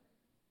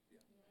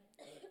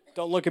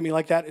 Don't look at me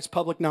like that. It's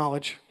public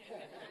knowledge.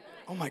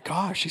 Oh my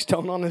gosh, he's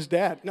telling on his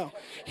dad. No,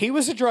 he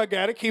was a drug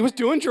addict. He was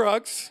doing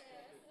drugs.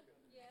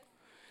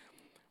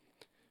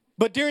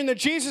 But during the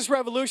Jesus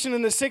Revolution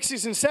in the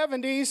 60s and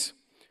 70s,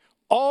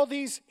 all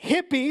these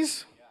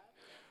hippies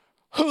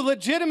who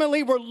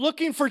legitimately were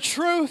looking for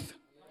truth,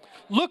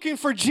 looking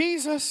for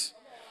Jesus,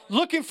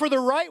 looking for the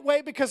right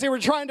way because they were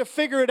trying to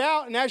figure it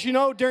out. And as you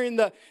know, during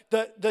the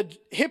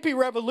hippie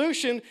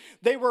revolution,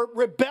 they were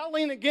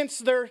rebelling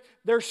against their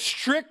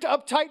strict,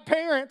 uptight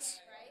parents,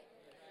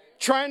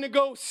 trying to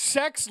go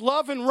sex,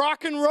 love, and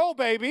rock and roll,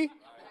 baby.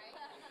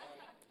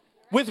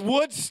 With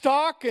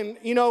Woodstock, and,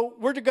 you know,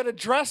 we're going to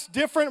dress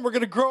different. We're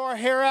going to grow our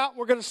hair out.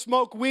 We're going to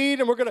smoke weed,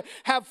 and we're going to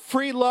have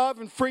free love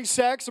and free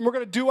sex, and we're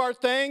going to do our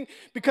thing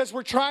because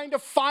we're trying to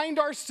find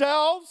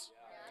ourselves.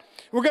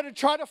 We're going to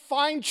try to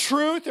find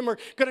truth, and we're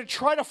going to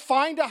try to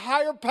find a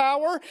higher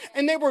power.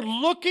 And they were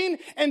looking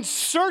and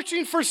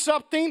searching for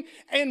something,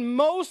 and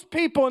most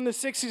people in the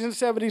 60s and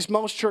 70s,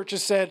 most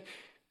churches said,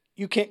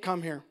 you can't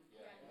come here.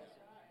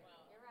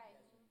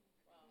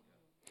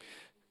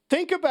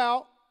 Think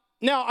about,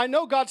 now I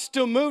know God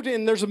still moved,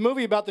 and there's a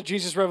movie about the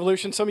Jesus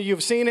Revolution. Some of you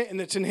have seen it,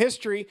 and it's in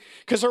history,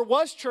 because there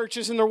was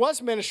churches and there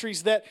was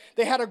ministries that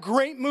they had a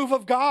great move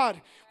of God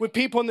with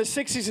people in the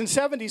 60s and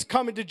 70s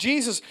coming to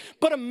Jesus.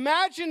 But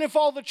imagine if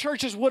all the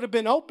churches would have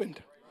been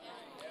opened.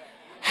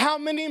 How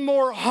many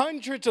more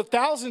hundreds of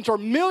thousands or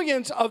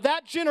millions of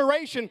that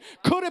generation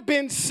could have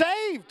been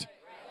saved?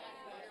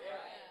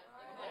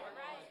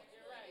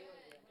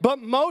 But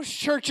most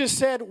churches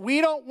said,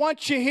 we don't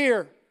want you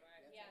here.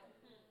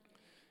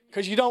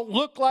 Because you don't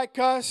look like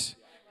us.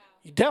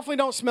 You definitely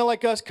don't smell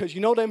like us, because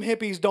you know them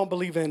hippies don't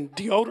believe in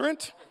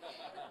deodorant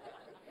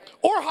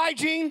or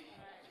hygiene.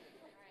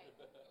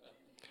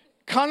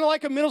 Kind of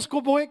like a middle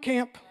school boy at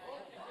camp.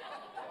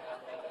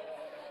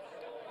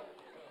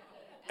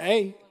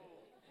 Hey,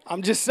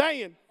 I'm just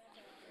saying.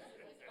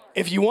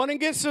 If you want to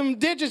get some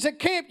digits at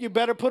camp, you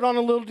better put on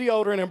a little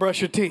deodorant and brush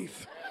your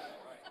teeth.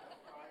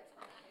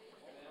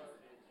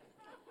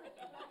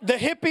 The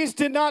hippies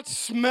did not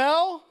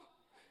smell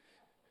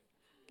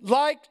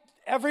like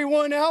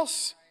everyone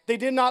else. They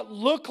did not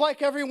look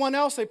like everyone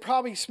else. They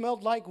probably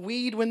smelled like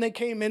weed when they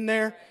came in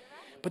there,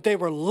 but they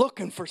were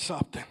looking for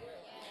something.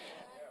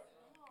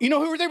 You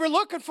know who they were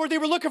looking for? They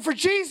were looking for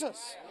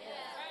Jesus.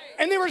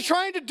 And they were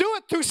trying to do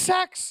it through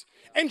sex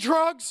and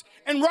drugs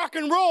and rock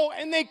and roll,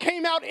 and they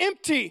came out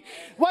empty.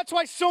 That's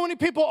why so many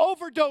people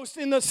overdosed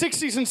in the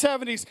 60s and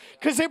 70s,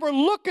 because they were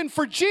looking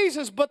for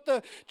Jesus, but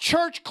the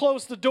church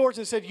closed the doors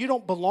and said, you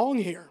don't belong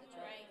here.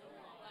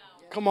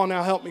 Come on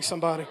now, help me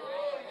somebody.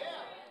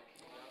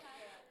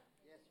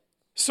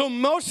 So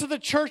most of the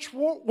church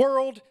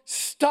world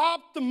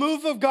stopped the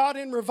move of God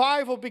in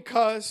revival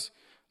because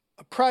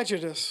of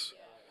prejudice,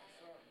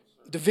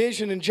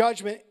 division, and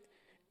judgment.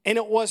 And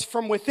it was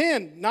from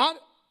within, not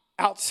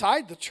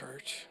outside the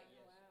church.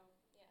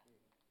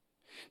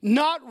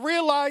 Not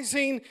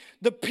realizing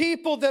the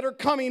people that are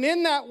coming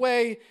in that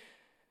way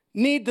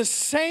need the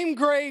same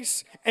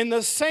grace and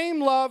the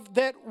same love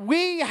that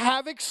we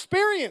have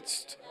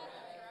experienced.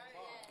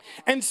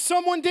 And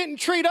someone didn't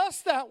treat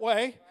us that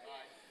way.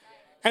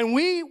 And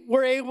we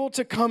were able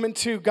to come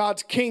into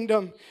God's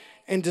kingdom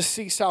and to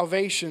see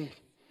salvation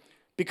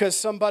because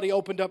somebody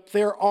opened up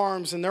their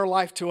arms and their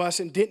life to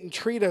us and didn't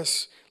treat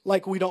us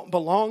like we don't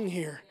belong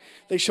here.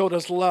 They showed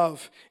us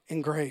love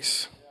and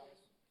grace.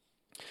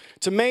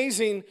 It's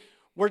amazing.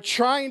 We're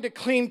trying to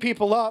clean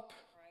people up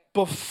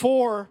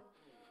before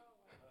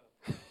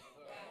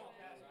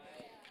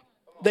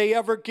they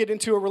ever get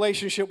into a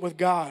relationship with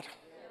God.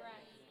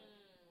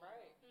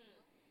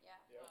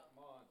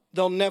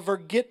 They'll never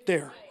get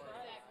there.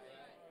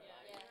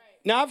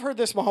 Now, I've heard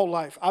this my whole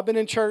life. I've been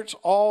in church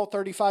all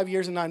 35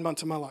 years and 9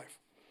 months of my life.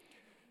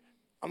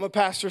 I'm a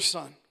pastor's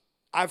son.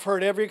 I've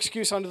heard every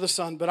excuse under the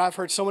sun, but I've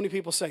heard so many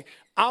people say,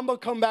 I'm going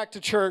to come back to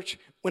church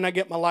when I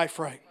get my life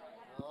right.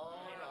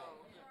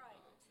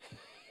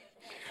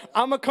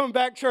 I'm going to come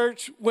back to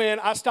church when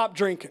I stop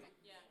drinking.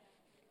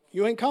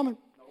 You ain't coming.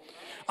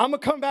 I'm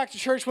going to come back to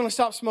church when I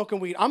stop smoking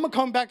weed. I'm going to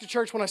come back to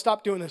church when I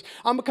stop doing this.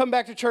 I'm going to come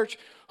back to church.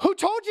 Who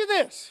told you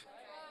this?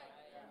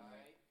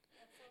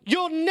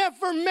 You'll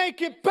never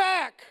make it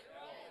back.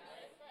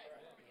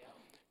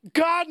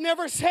 God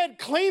never said,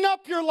 clean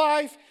up your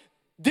life,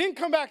 then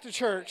come back to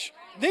church,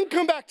 then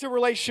come back to a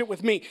relationship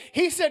with me.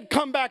 He said,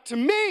 come back to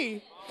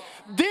me,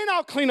 then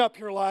I'll clean up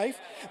your life,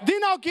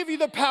 then I'll give you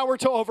the power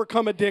to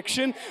overcome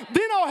addiction,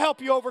 then I'll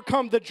help you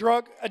overcome the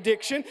drug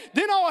addiction,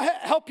 then I'll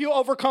help you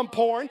overcome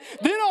porn,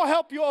 then I'll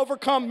help you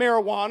overcome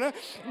marijuana,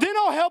 then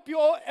I'll help you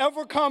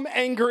overcome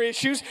anger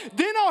issues,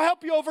 then I'll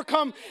help you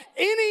overcome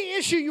any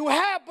issue you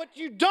have, but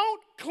you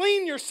don't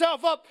clean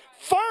yourself up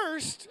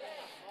first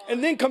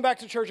and then come back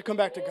to church and come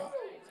back to God.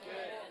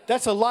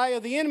 That's a lie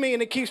of the enemy,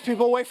 and it keeps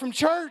people away from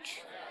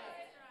church.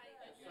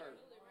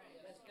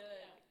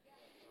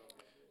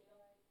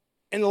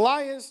 And the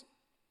lie is,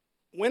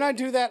 when I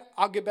do that,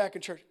 I'll get back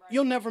in church.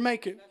 You'll never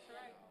make it.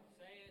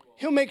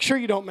 He'll make sure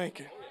you don't make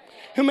it.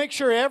 He'll make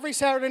sure every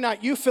Saturday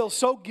night you feel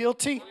so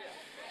guilty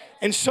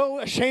and so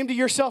ashamed of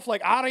yourself,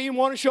 like, I don't even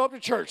want to show up to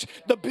church.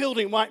 The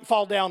building might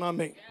fall down on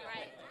me.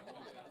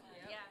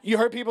 You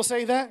heard people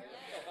say that?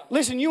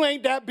 Listen, you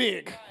ain't that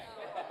big.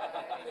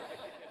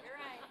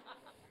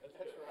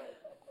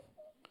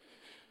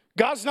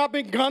 God's not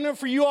been gunning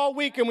for you all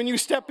week, and when you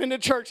step into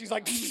church, he's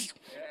like,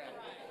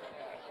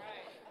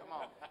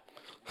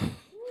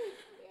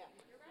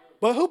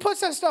 but who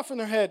puts that stuff in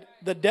their head?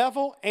 The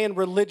devil and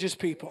religious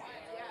people.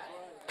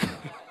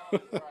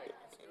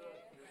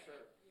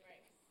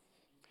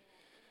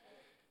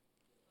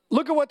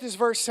 Look at what this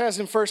verse says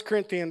in 1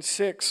 Corinthians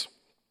 6,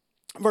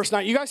 verse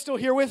 9. You guys still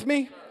here with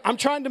me? I'm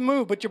trying to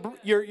move, but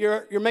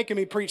you're making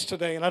me preach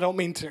today, and I don't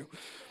mean to.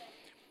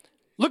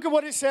 Look at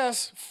what it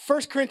says,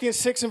 1 Corinthians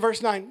 6 and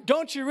verse 9.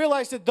 Don't you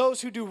realize that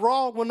those who do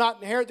wrong will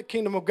not inherit the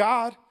kingdom of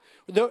God?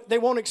 They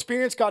won't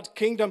experience God's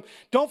kingdom.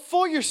 Don't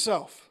fool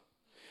yourself.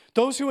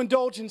 Those who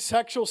indulge in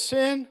sexual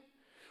sin,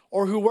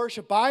 or who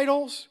worship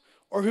idols,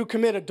 or who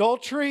commit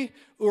adultery,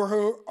 or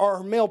who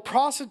are male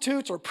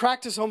prostitutes, or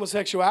practice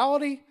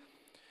homosexuality,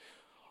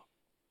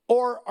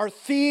 or are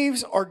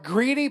thieves, or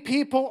greedy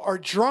people, or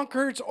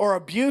drunkards, or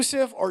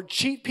abusive, or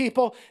cheat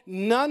people,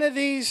 none of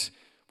these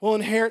will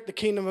inherit the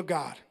kingdom of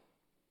God.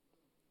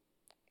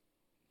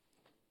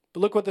 But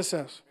look what this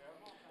says.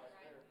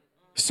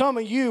 Some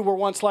of you were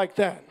once like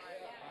that.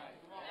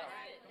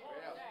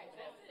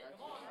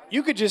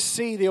 You could just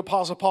see the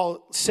Apostle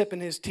Paul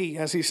sipping his tea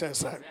as he says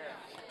that.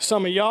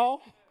 Some of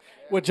y'all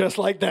were just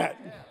like that.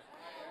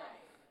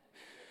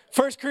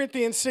 1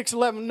 Corinthians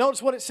 6:11,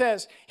 notice what it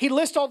says. He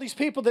lists all these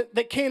people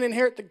that can't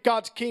inherit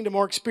God's kingdom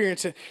or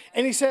experience it.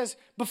 And he says,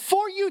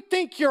 before you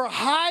think you're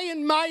high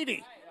and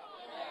mighty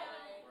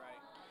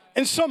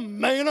and some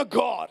man of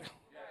God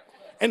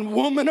and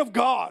woman of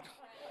God,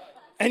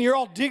 and you're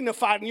all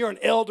dignified and you're an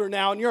elder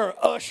now and you're an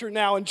usher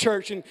now in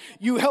church and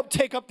you help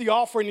take up the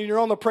offering and you're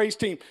on the praise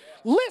team.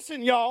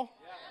 Listen, y'all.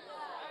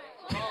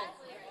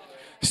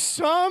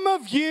 Some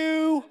of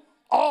you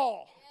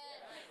all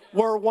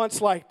were once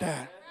like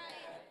that.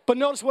 But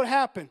notice what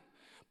happened.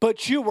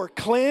 But you were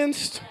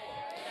cleansed.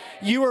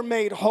 You were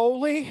made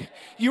holy.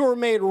 You were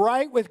made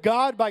right with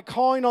God by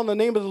calling on the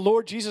name of the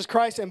Lord Jesus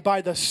Christ and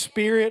by the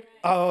Spirit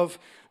of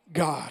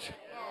God.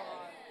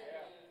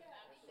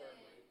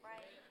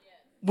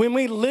 When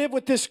we live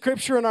with this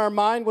scripture in our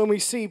mind, when we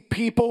see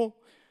people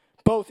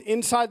both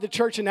inside the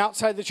church and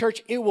outside the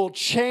church, it will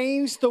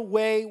change the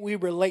way we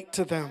relate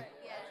to them.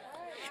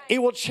 It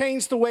will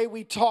change the way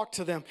we talk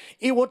to them.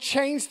 It will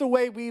change the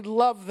way we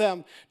love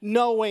them,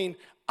 knowing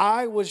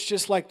I was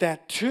just like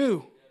that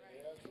too.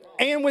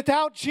 And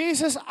without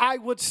Jesus, I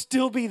would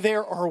still be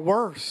there or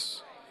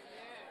worse.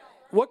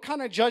 What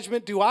kind of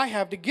judgment do I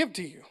have to give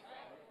to you?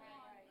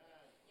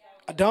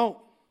 I don't.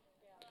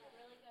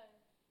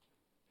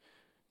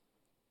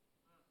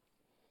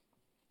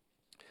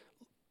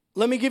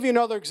 Let me give you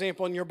another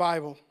example in your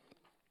Bible.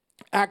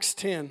 Acts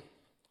 10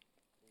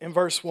 and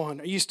verse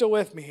 1. Are you still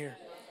with me here?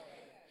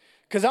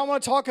 Because I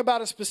want to talk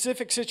about a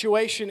specific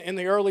situation in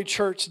the early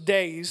church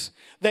days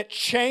that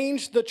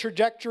changed the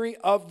trajectory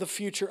of the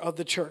future of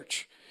the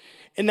church.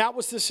 And that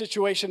was the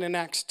situation in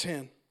Acts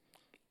 10.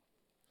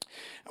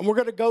 And we're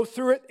going to go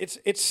through it.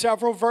 It's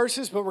several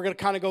verses, but we're going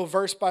to kind of go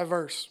verse by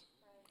verse.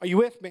 Are you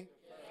with me?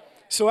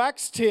 So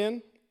Acts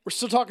 10, we're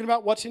still talking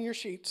about what's in your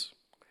sheets.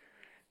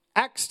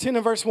 Acts 10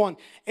 and verse 1.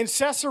 In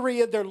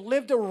Caesarea, there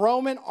lived a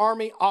Roman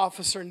army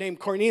officer named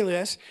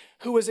Cornelius,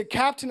 who was a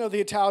captain of the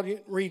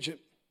Italian region.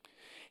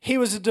 He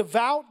was a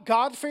devout,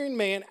 God-fearing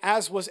man,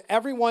 as was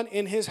everyone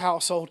in his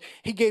household.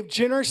 He gave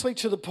generously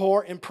to the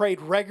poor and prayed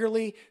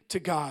regularly to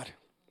God.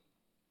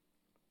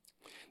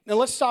 Now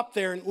let's stop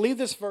there and leave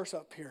this verse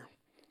up here.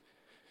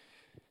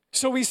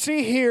 So we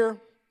see here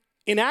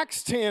in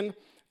Acts 10,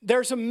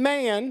 there's a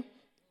man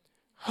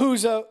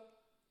who's a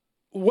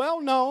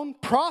well-known,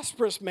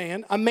 prosperous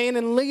man, a man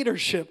in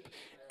leadership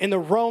in the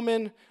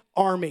Roman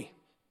army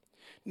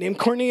named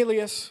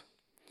Cornelius.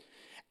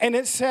 And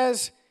it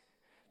says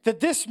that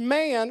this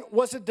man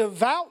was a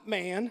devout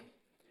man.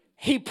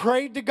 He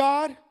prayed to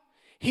God.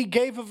 He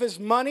gave of his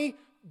money,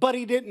 but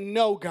he didn't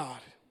know God.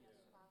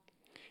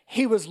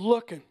 He was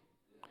looking.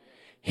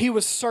 He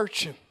was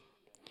searching.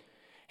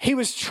 He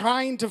was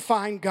trying to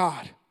find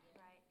God.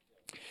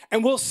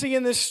 And we'll see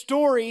in this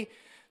story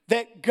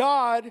that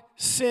God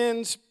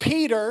sends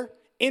Peter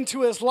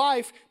into his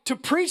life to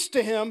preach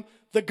to him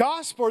the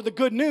gospel or the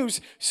good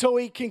news so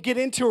he can get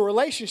into a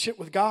relationship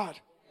with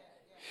God.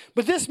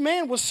 But this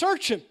man was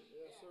searching.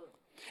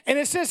 And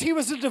it says he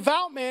was a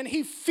devout man.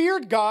 He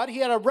feared God. He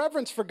had a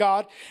reverence for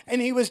God. And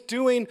he was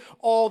doing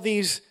all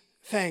these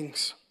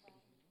things.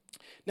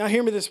 Now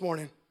hear me this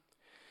morning.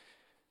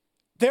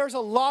 There's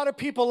a lot of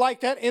people like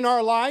that in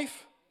our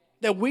life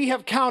that we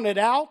have counted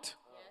out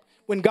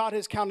when God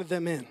has counted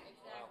them in.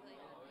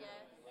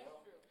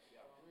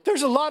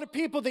 There's a lot of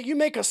people that you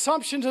make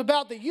assumptions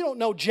about that you don't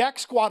know jack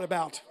squat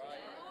about.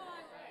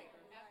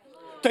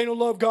 They don't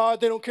love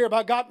God. They don't care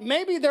about God.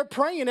 Maybe they're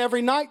praying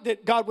every night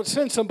that God would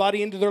send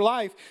somebody into their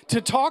life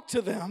to talk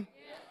to them.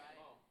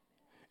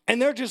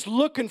 And they're just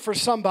looking for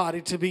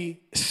somebody to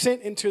be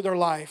sent into their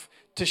life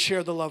to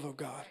share the love of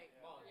God.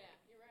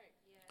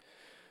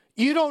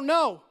 You don't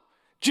know.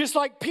 Just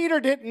like Peter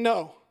didn't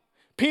know.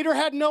 Peter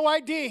had no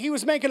idea. He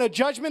was making a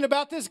judgment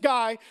about this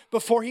guy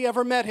before he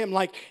ever met him.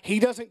 Like, he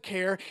doesn't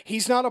care.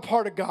 He's not a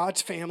part of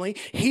God's family.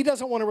 He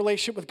doesn't want a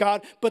relationship with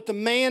God. But the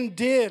man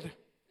did.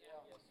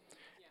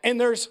 And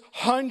there's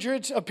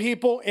hundreds of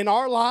people in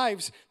our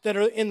lives that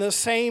are in the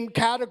same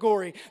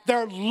category.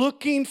 They're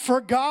looking for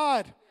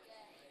God.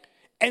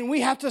 And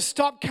we have to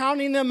stop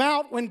counting them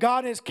out when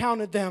God has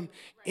counted them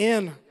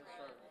in.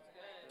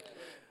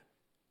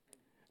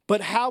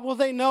 But how will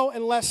they know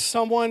unless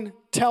someone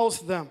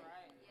tells them?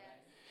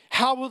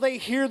 How will they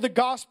hear the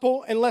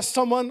gospel unless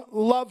someone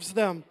loves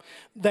them?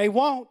 They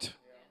won't.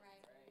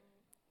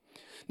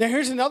 Now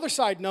here's another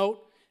side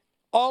note.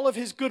 All of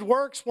his good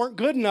works weren't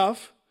good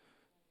enough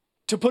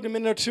to put him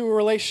into a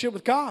relationship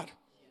with God.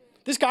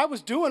 This guy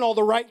was doing all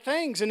the right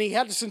things and he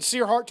had a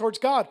sincere heart towards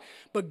God.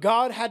 But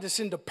God had to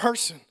send a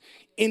person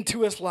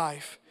into his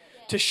life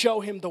to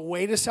show him the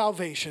way to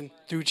salvation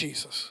through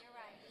Jesus.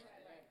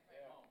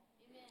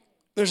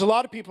 There's a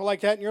lot of people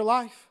like that in your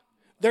life.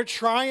 They're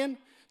trying,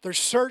 they're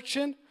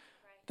searching,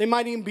 they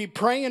might even be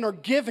praying or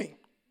giving,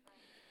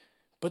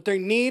 but they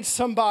need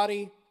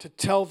somebody to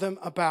tell them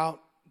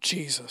about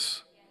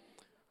Jesus.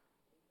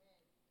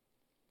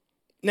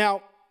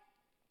 Now,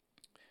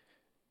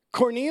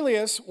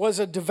 Cornelius was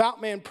a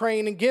devout man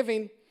praying and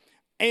giving,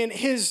 and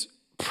his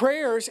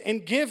prayers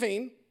and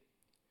giving,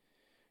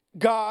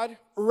 God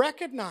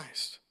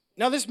recognized.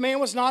 Now, this man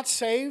was not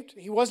saved.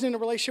 He wasn't in a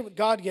relationship with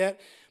God yet,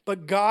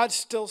 but God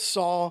still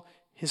saw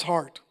his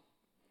heart.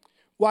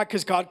 Why?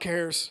 Because God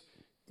cares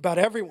about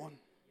everyone.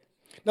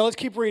 Now, let's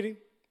keep reading.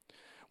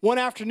 One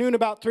afternoon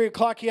about 3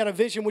 o'clock, he had a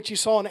vision which he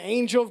saw an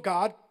angel of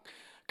God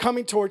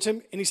coming towards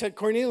him, and he said,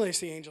 "Cornelius,"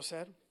 the angel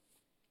said.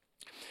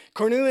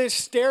 Cornelius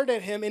stared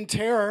at him in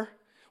terror.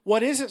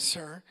 "What is it,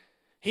 sir?"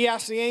 He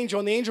asked the angel,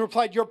 and the angel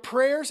replied, "Your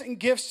prayers and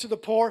gifts to the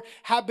poor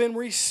have been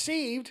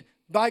received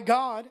by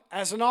God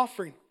as an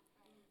offering.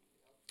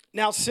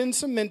 Now send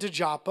some men to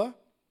Joppa."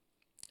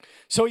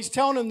 So he's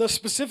telling him the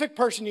specific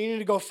person you need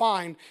to go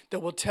find that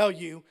will tell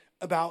you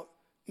about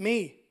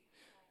me.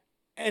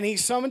 And he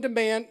summoned a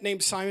man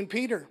named Simon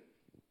Peter.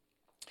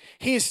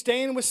 He is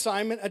staying with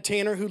Simon, a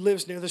tanner who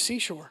lives near the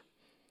seashore.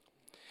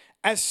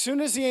 As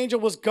soon as the angel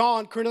was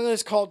gone,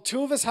 Cornelius called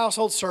 2 of his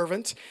household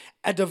servants,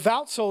 a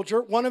devout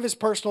soldier, one of his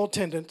personal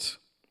attendants.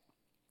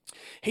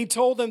 He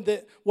told them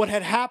that what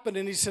had happened,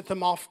 and he sent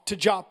them off to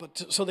Joppa.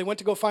 So they went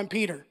to go find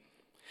Peter.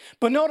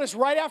 But notice,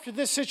 right after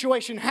this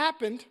situation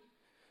happened,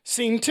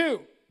 scene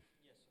 2.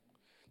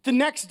 The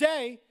next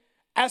day,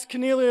 as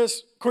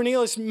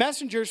Cornelius'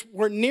 messengers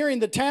were nearing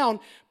the town,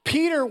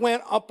 Peter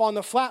went up on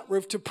the flat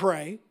roof to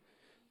pray,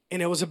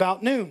 and it was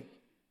about noon.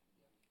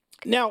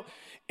 Now,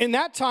 in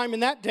that time, in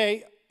that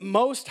day,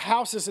 most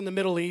houses in the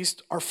Middle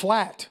East are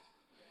flat.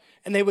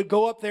 And they would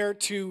go up there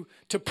to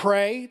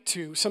pray,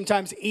 to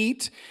sometimes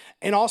eat,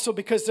 and also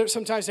because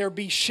sometimes there would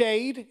be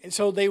shade, and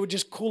so they would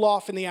just cool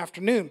off in the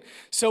afternoon.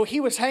 So he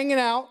was hanging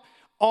out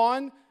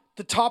on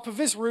the top of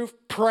his roof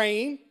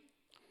praying,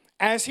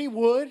 as he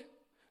would,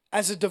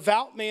 as a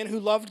devout man who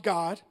loved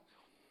God,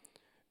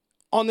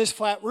 on this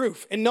flat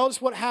roof. And notice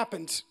what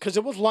happens, because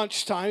it was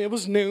lunchtime, it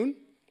was noon.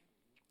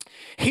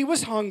 He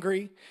was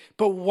hungry,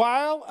 but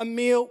while a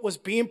meal was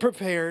being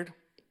prepared,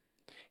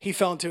 he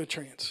fell into a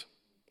trance.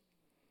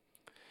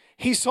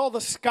 He saw the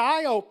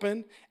sky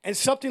open and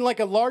something like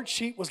a large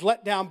sheet was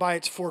let down by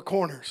its 4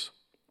 corners.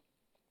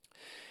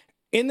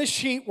 In the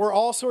sheet were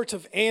all sorts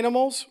of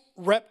animals,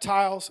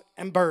 reptiles,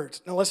 and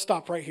birds. Now let's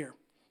stop right here.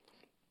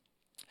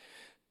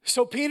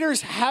 So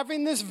Peter's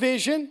having this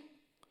vision,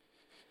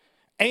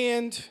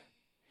 and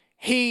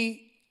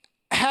he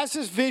has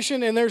this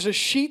vision, and there's a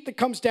sheet that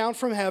comes down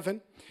from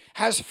heaven,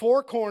 has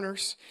 4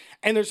 corners,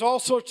 and there's all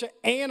sorts of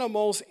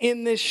animals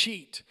in this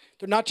sheet.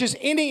 They're not just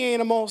any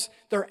animals,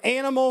 they're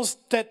animals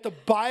that the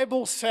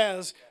Bible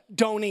says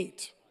don't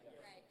eat.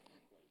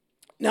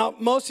 Now,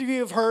 most of you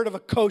have heard of a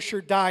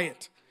kosher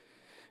diet.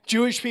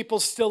 Jewish people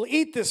still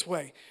eat this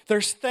way.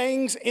 There's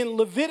things in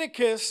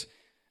Leviticus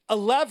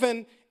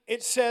 11,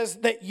 it says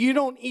that you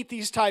don't eat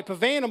these type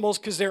of animals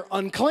because they're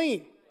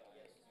unclean.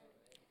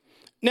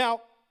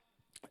 Now,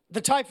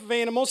 the type of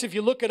animals, if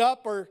you look it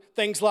up, are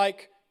things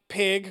like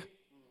pig.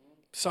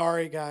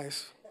 Sorry,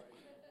 guys.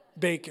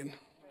 Bacon.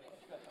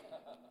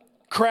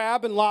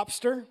 Crab and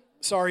lobster.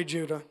 Sorry,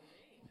 Judah.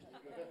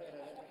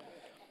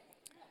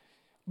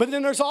 But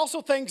then there's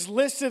also things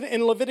listed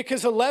in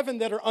Leviticus 11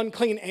 that are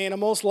unclean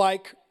animals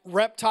like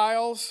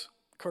reptiles.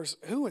 Of course,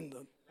 who in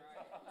the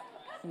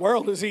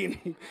world is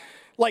eating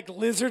like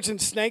lizards and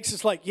snakes?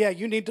 It's like, yeah,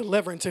 you need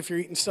deliverance if you're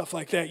eating stuff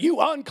like that. You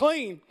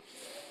unclean.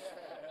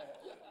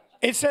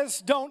 It says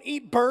don't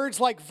eat birds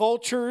like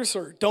vultures,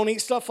 or don't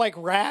eat stuff like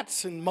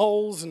rats and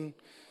moles, and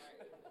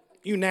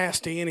you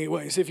nasty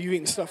anyways if you're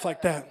eating stuff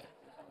like that.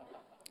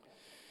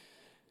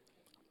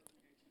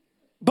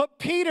 But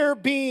Peter,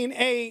 being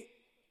a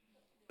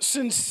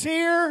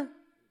sincere,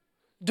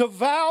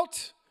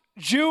 devout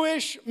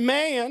Jewish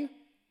man,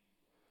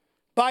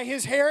 by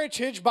his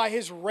heritage, by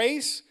his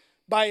race,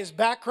 by his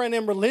background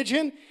in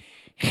religion,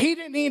 he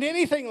didn't eat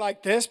anything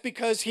like this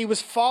because he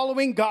was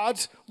following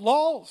God's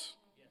laws.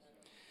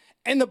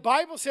 And the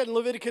Bible said in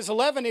Leviticus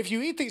 11, if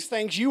you eat these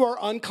things, you are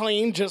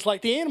unclean, just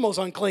like the animal's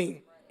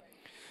unclean.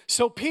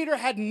 So Peter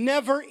had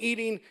never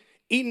eaten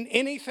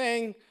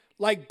anything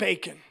like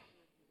bacon.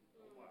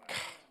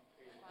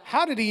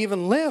 How did he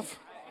even live?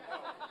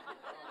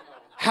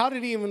 How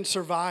did he even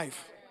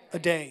survive a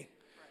day?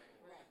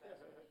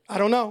 I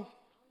don't know.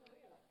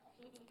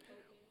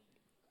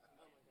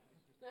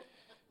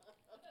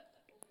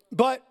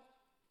 But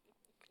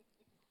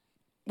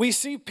we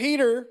see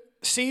Peter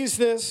sees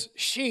this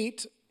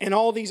sheet and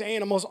all these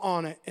animals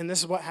on it, and this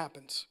is what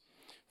happens.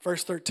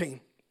 Verse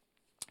 13.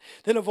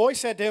 Then a voice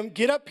said to him,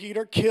 "Get up,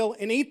 Peter, kill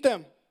and eat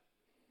them."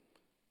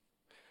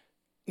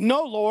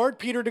 "No, Lord,"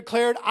 Peter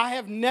declared, "I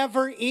have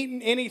never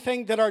eaten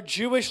anything that our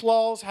Jewish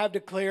laws have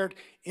declared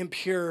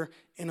impure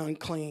and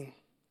unclean."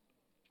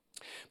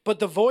 But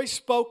the voice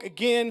spoke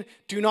again,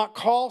 "Do not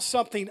call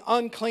something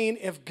unclean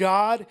if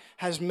God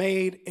has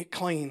made it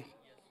clean."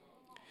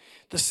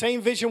 The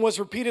same vision was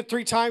repeated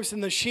 3 times,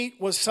 and the sheet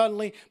was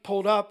suddenly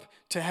pulled up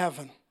to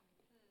heaven.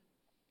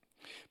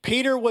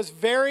 Peter was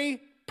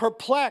very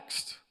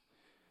perplexed.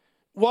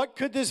 What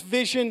could this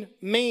vision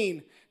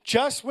mean?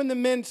 Just when the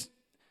men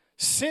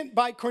sent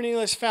by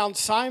Cornelius found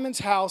Simon's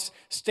house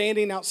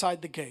standing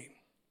outside the gate,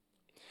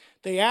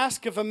 they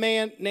asked if a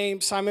man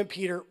named Simon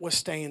Peter was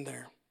staying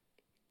there.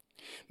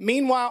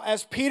 Meanwhile,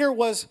 as Peter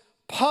was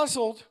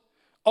puzzled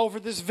over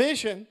this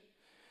vision,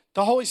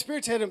 the Holy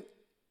Spirit said to him,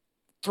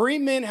 3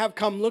 men have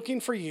come looking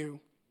for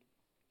you.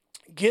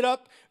 Get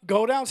up,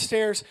 go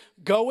downstairs,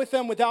 go with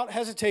them without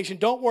hesitation.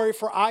 Don't worry,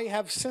 for I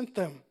have sent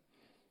them.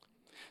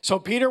 So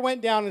Peter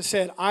went down and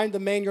said, "I'm the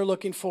man you're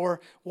looking for.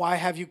 Why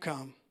have you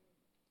come?"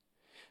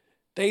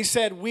 They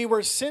said, "We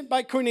were sent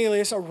by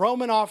Cornelius, a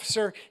Roman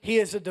officer. He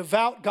is a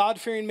devout,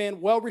 God-fearing man,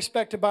 well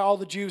respected by all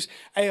the Jews.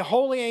 A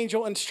holy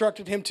angel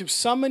instructed him to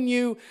summon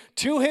you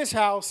to his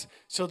house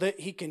so that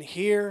he can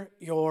hear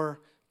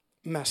your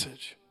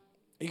message."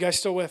 Are you guys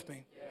still with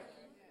me?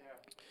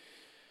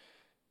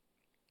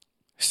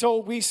 So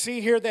we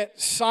see here that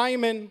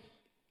Simon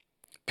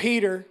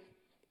Peter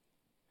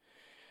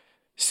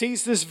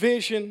sees this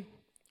vision.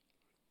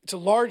 It's a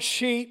large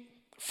sheet,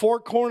 4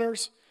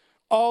 corners,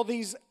 all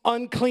these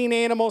unclean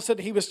animals that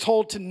he was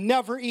told to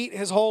never eat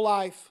his whole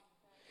life.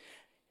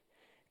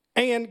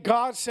 And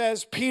God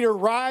says, "Peter,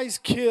 rise,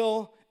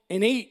 kill,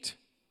 and eat."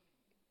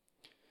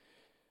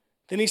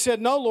 Then he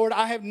said, "No, Lord,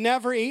 I have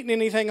never eaten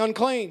anything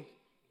unclean."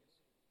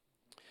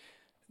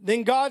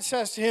 Then God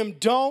says to him,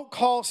 "Don't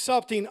call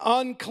something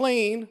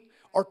unclean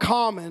or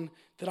common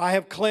that I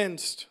have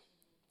cleansed."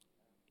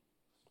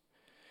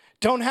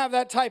 Don't have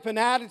that type of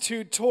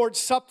attitude towards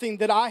something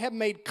that I have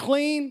made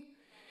clean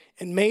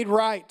and made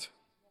right.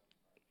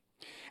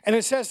 And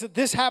it says that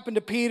this happened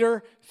to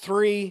Peter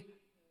 3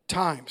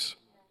 times.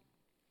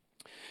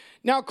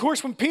 Now, of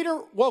course, when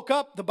Peter woke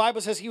up, the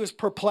Bible says he was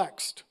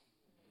perplexed.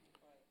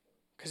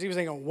 Because he was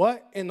thinking,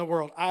 what in the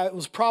world? It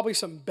was probably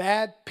some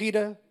bad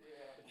pita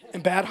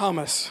and bad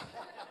hummus.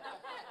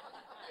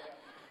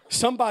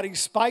 Somebody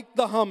spiked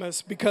the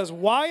hummus, because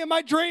why am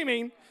I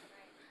dreaming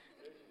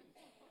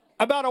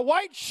about a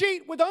white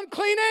sheet with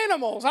unclean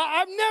animals?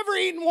 I've never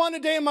eaten one a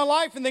day in my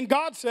life, and then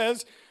God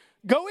says,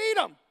 go eat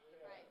them.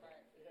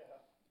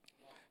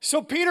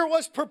 So Peter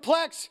was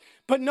perplexed,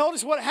 but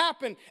notice what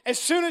happened. As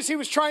soon as he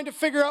was trying to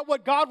figure out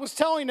what God was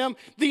telling him,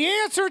 the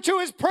answer to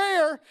his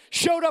prayer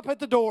showed up at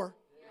the door.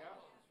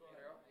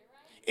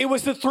 It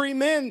was the three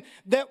men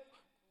that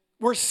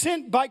were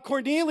sent by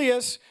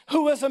Cornelius,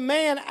 who was a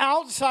man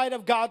outside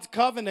of God's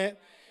covenant,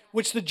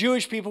 which the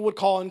Jewish people would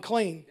call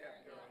unclean.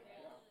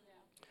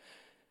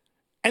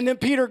 And then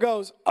Peter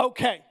goes,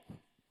 okay,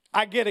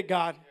 I get it,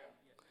 God.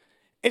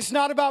 It's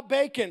not about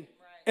bacon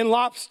and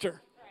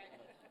lobster.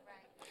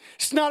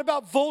 It's not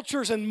about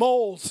vultures and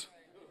moles.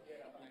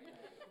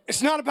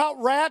 It's not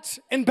about rats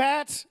and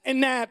bats and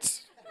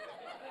gnats.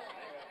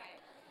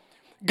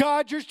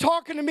 God, you're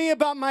talking to me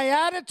about my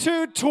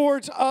attitude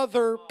towards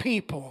other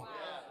people.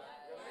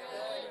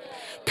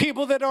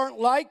 People that aren't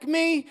like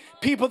me,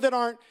 people that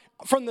aren't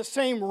from the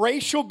same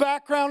racial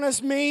background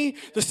as me,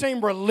 the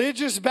same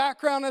religious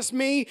background as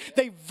me.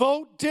 They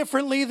vote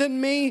differently than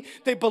me.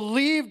 They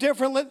believe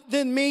differently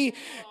than me.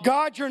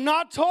 God, you're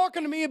not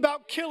talking to me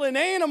about killing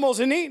animals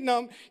and eating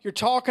them. You're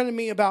talking to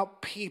me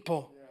about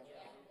people.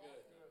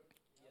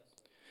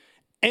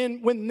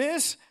 And when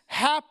this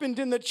happened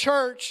in the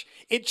church,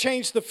 it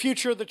changed the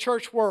future of the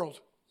church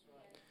world.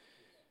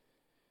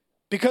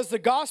 Because the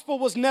gospel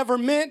was never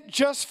meant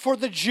just for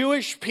the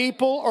Jewish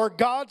people or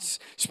God's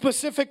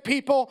specific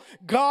people.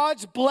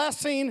 God's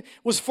blessing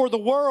was for the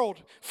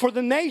world, for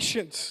the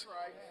nations.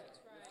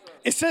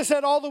 It says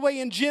that all the way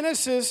in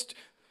Genesis,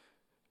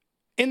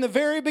 in the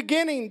very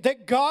beginning,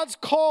 that God's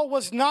call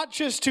was not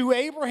just to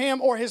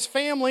Abraham or his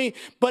family,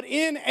 but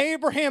in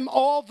Abraham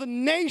all the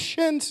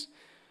nations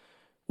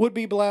would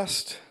be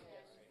blessed.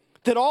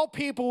 That all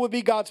people would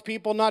be God's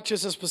people, not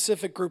just a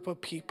specific group of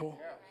people.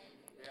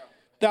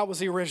 That was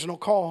the original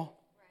call.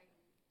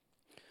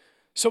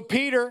 So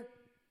Peter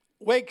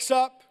wakes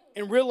up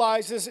and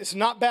realizes it's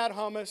not bad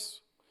hummus.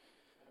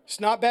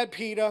 It's not bad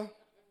pita.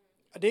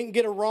 I didn't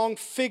get a wrong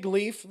fig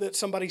leaf that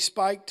somebody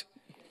spiked.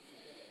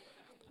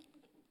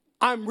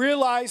 I'm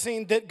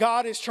realizing that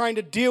God is trying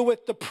to deal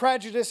with the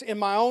prejudice in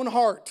my own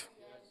heart.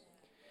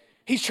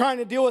 He's trying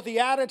to deal with the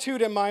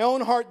attitude in my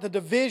own heart, the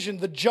division,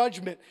 the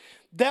judgment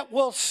that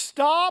will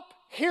stop,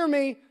 hear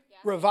me,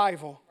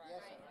 revival.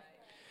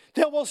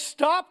 That will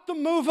stop the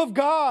move of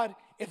God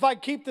if I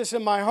keep this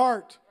in my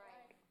heart.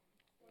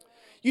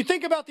 You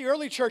think about the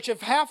early church.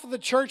 If half of the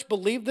church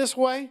believed this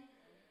way,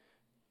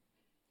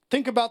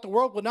 think about the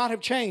world would not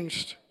have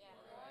changed.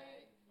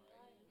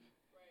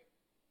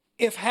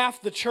 If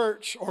half the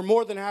church or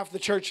more than half the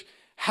church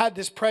had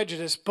this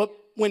prejudice. But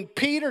when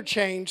Peter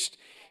changed,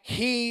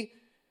 he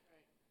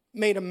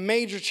made a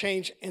major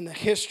change in the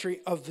history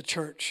of the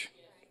church.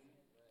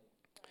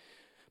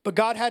 But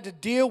God had to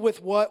deal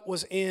with what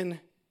was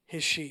in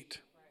his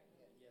sheet.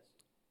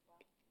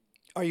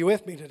 Are you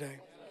with me today?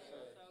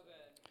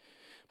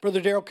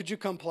 Brother Darrell, could you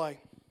come play?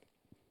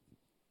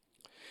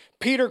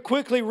 Peter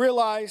quickly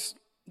realized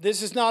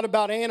this is not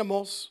about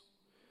animals.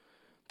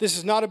 This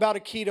is not about a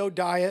keto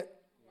diet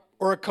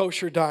or a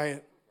kosher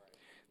diet.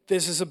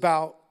 This is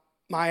about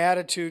my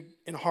attitude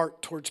and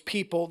heart towards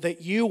people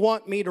that you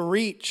want me to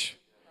reach,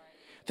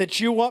 that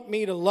you want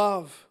me to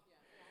love,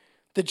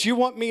 that you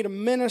want me to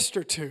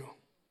minister to.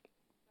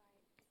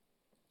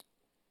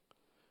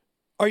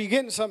 Are you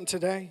getting something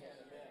today?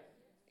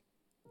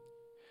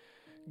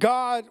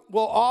 God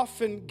will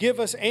often give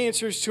us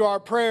answers to our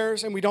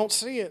prayers and we don't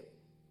see it.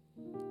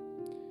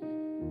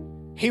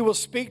 He will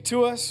speak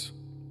to us.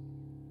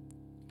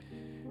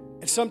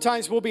 And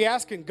sometimes we'll be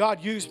asking,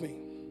 God, use me.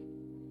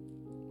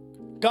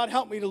 God,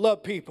 help me to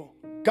love people.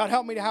 God,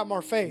 help me to have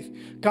more faith.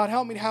 God,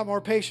 help me to have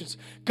more patience.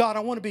 God,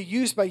 I want to be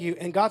used by you.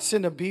 And God's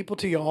sending people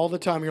to you all the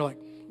time. You're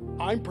like,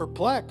 I'm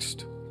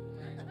perplexed.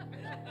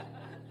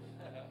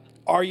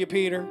 Are you,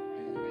 Peter?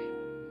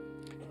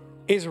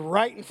 Is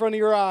right in front of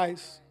your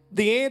eyes.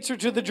 The answer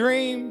to the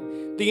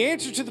dream, the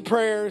answer to the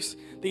prayers,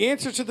 the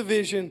answer to the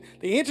vision,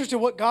 the answer to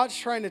what God's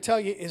trying to tell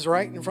you is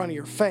right in front of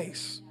your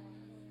face.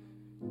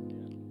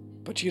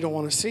 But you don't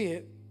want to see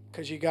it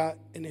because you got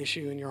an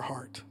issue in your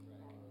heart.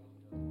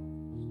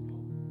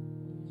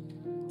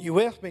 You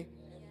with me?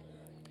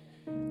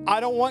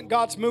 I don't want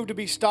God's move to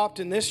be stopped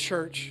in this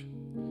church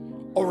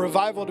or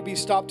revival to be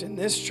stopped in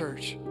this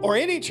church or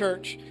any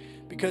church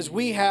because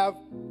we have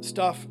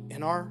stuff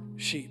in our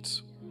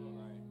sheets.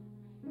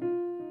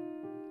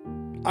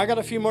 I got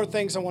a few more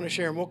things I want to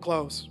share and we'll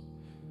close.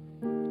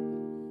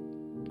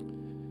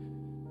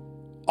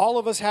 All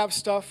of us have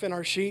stuff in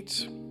our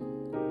sheets.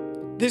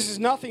 This is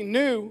nothing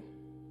new.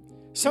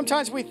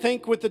 Sometimes we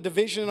think with the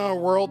division in our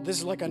world, this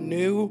is like a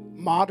new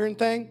modern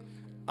thing.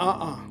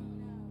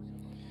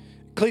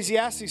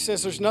 Ecclesiastes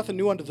says there's nothing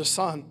new under the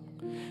sun.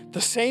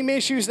 The same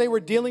issues they were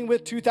dealing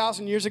with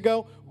 2,000 years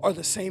ago are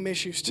the same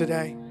issues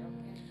today.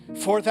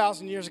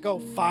 4,000 years ago,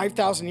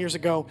 5,000 years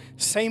ago,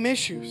 same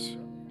issues.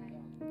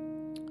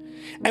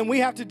 And we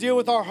have to deal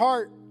with our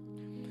heart.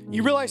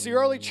 You realize the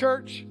early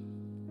church,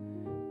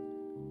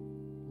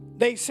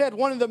 they said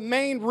one of the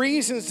main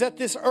reasons that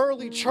this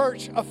early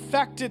church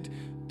affected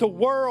the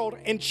world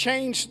and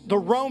changed the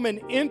Roman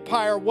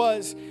Empire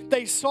was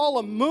they saw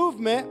a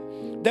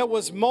movement that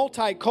was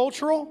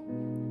multicultural,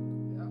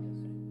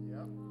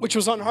 which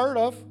was unheard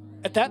of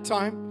at that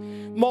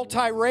time,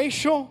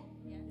 multiracial,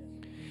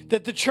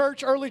 that the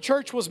church, early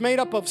church was made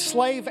up of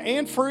slave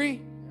and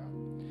free,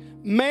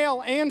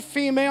 male and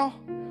female,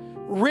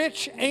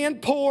 rich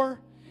and poor,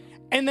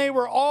 and they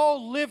were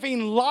all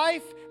living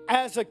life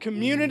as a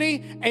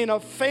community and a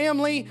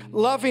family,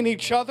 loving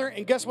each other.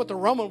 And guess what? The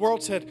Roman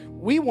world said,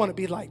 we want to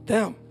be like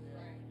them.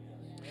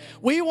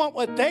 We want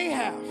what they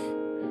have.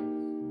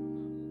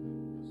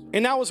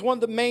 And that was one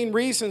of the main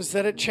reasons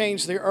that it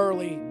changed the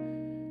early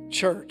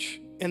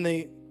church in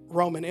the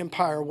Roman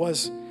Empire,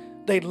 was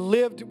they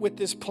lived with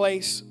this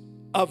place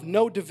of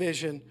no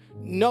division,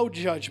 no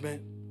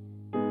judgment,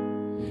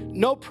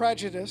 no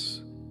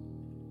prejudice.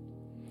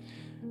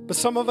 But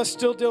some of us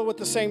still deal with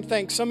the same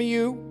thing. Some of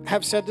you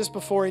have said this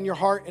before in your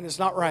heart, and it's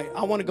not right.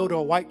 I want to go to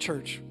a white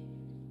church.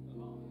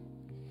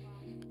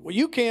 Well,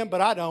 you can,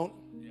 but I don't.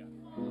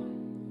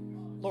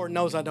 Lord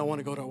knows I don't want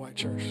to go to a white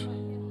church.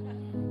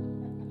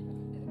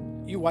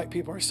 You white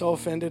people are so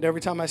offended every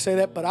time I say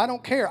that, but I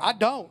don't care. I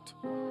don't.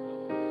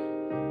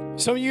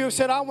 Some of you have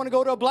said, I want to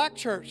go to a black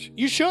church.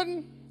 You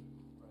shouldn't.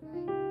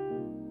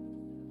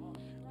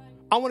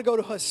 I want to go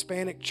to a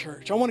Hispanic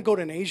church. I want to go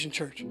to an Asian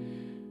church.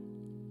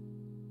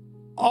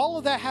 All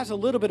of that has a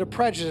little bit of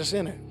prejudice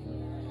in it.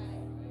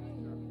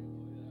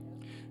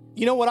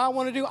 You know what I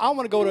want to do? I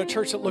want to go to a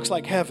church that looks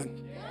like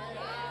heaven.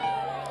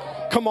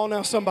 Come on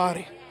now,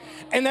 somebody.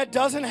 And that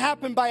doesn't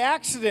happen by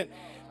accident.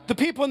 The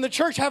people in the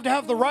church have to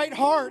have the right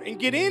heart and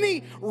get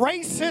any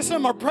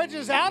racism or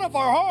prejudice out of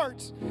our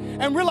hearts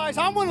and realize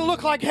I want to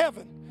look like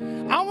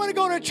heaven. I want to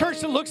go to a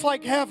church that looks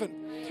like heaven.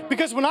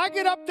 Because when I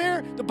get up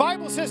there, the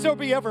Bible says there'll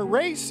be every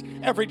race,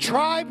 every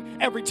tribe,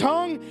 every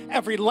tongue,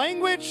 every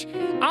language.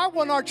 I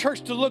want our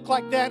church to look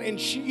like that, and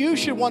you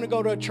should want to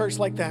go to a church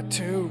like that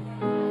too.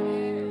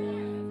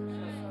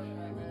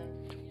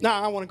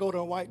 Now, I want to go to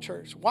a white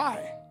church.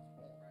 Why?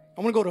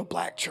 I want to go to a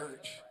black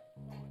church.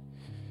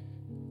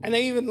 And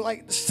they even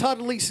like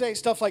subtly say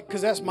stuff like,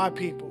 because that's my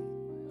people.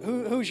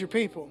 Who's your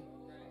people?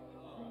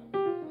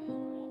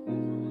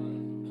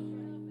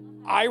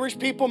 Irish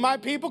people, my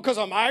people, because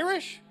I'm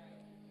Irish?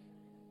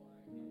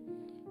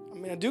 I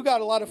mean, I do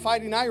got a lot of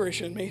fighting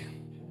Irish in me.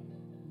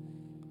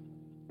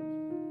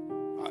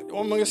 I'm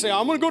going to say,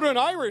 I'm going to go to an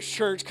Irish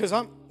church because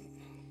I'm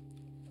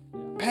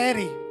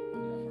petty,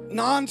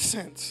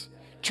 nonsense,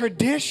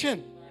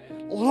 tradition,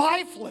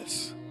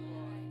 lifeless.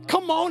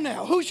 Come on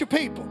now, who's your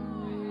people?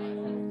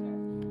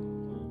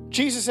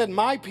 Jesus said,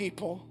 my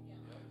people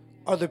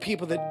are the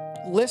people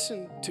that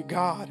listen to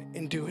God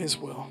and do His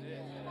will.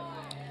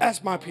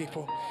 That's my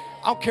people.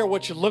 I don't care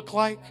what you look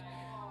like.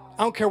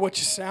 I don't care what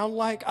you sound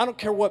like. I don't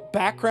care what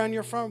background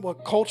you're from,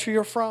 what culture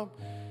you're from.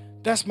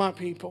 That's my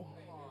people.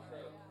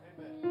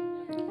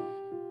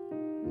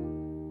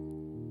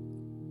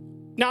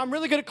 Now, I'm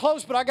really going to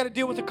close, but I got to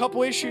deal with a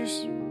couple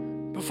issues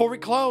before we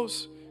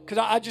close, because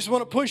I just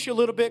want to push you a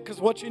little bit,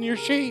 because what's in your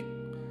sheet?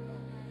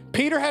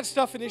 Peter had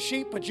stuff in his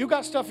sheet, but you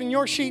got stuff in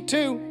your sheet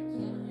too.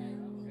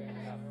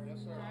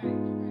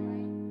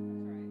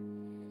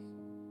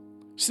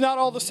 It's not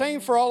all the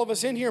same for all of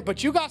us in here,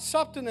 but you got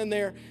something in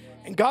there,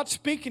 and God's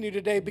speaking to you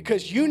today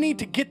because you need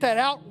to get that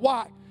out.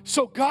 Why?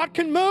 So God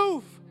can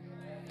move.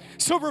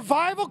 So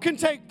revival can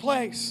take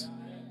place.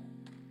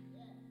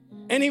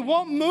 And He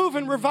won't move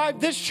and revive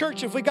this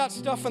church if we got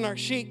stuff in our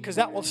sheet, because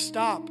that will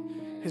stop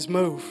His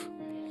move.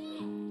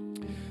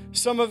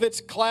 Some of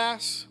it's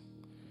class.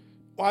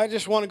 Well, I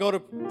just want to go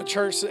to a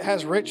church that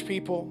has rich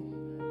people.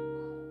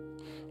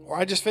 Or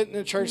I just fit in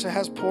a church that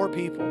has poor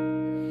people,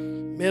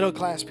 middle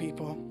class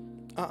people.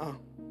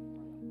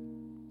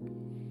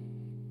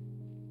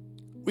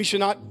 We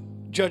should not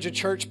judge a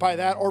church by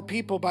that or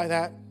people by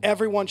that.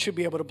 Everyone should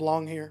be able to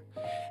belong here.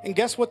 And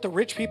guess what the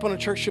rich people in a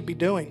church should be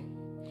doing?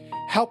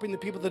 Helping the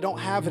people that don't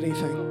have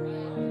anything.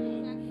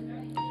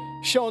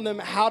 Showing them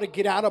how to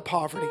get out of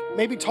poverty.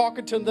 Maybe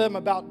talking to them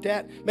about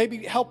debt. Maybe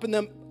helping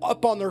them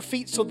up on their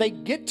feet so they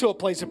get to a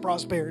place of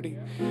prosperity.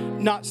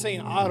 Not saying,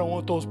 I don't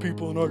want those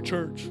people in our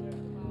church.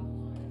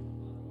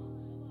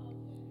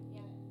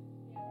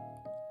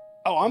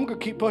 Oh, I'm going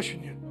to keep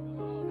pushing you.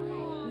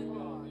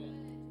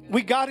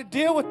 We got to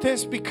deal with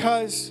this,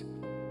 because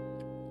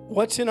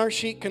what's in our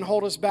sheet can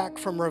hold us back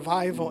from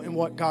revival and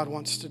what God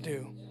wants to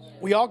do.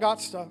 We all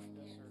got stuff.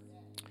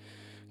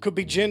 Could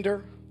be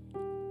gender.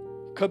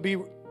 Could be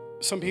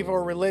some people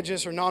are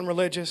religious or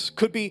non-religious.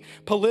 Could be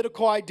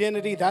political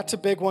identity. That's a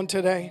big one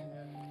today.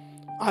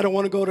 I don't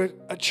want to go to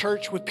a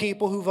church with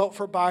people who vote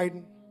for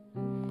Biden.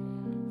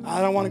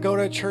 I don't want to go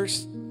to a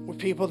church with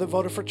people that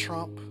voted for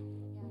Trump.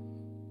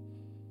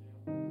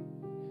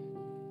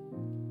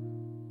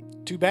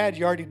 Too bad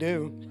you already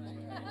do.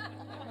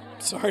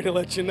 Sorry to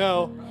let you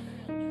know.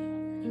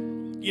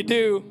 You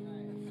do.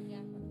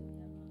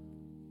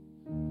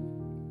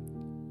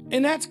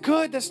 And that's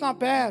good. That's not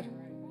bad.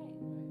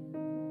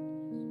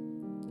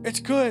 It's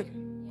good.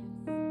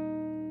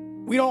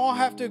 We don't all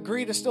have to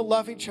agree to still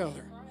love each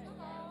other.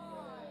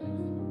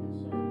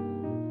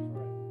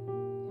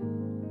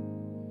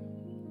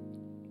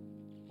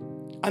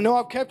 I know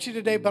I've kept you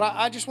today, but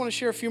I just want to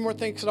share a few more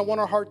things because I want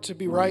our heart to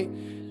be right.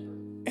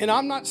 And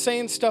I'm not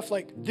saying stuff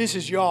like, this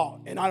is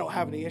y'all, and I don't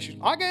have any issues.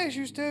 I got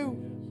issues too.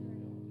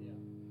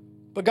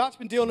 But God's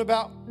been dealing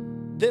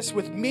this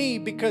with me,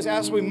 because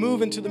as we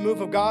move into the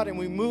move of God and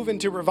we move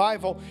into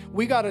revival,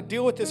 we got to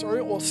deal with this or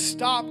it will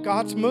stop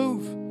God's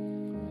move.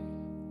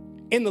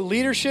 In the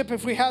leadership,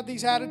 if we have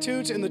these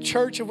attitudes, in the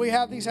church, if we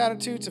have these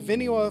attitudes, if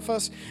any of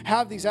us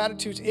have these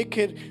attitudes, it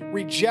could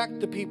reject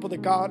the people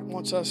that God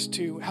wants us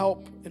to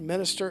help and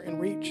minister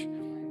and reach.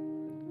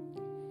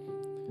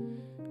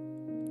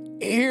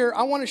 Here,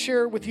 I want to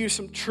share with you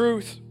some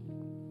truth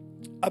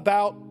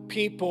about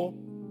people,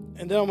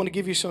 and then I'm going to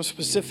give you some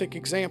specific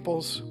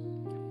examples.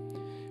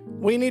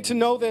 We need to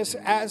know this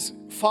as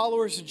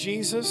followers of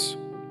Jesus,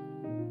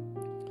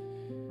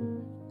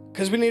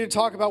 because we need to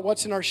talk about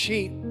what's in our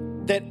sheet,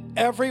 that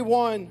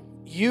everyone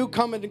you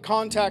come into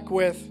contact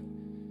with,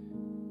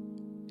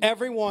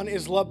 everyone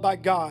is loved by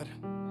God.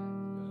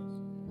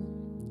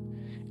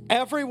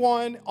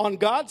 Everyone on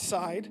God's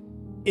side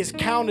is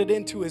counted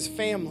into his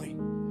family.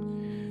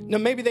 Now,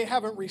 maybe they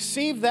haven't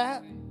received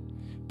that,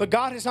 but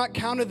God has not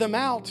counted them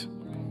out.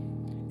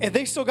 If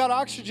they still got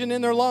oxygen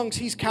in their lungs,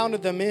 he's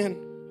counted them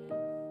in.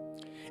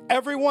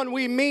 Everyone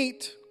we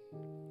meet,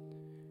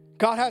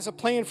 God has a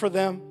plan for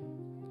them.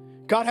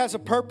 God has a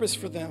purpose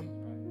for them.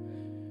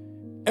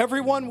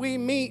 Everyone we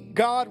meet,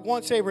 God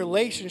wants a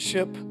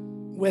relationship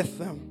with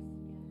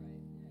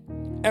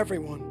them.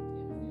 Everyone.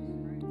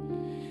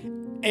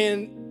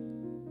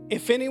 And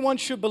if anyone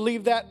should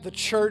believe that, the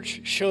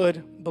church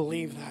should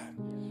believe that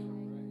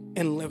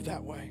and live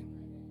that way.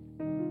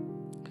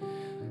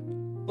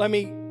 Let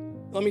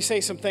me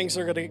say some things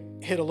that are going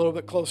to hit a little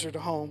bit closer to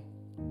home,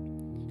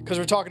 because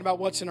we're talking about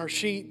what's in our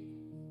sheet.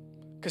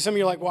 Because some of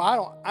you are like, well,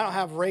 I don't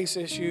have race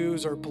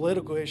issues or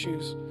political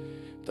issues.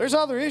 There's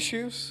other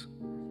issues.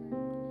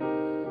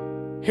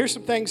 Here's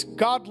some things.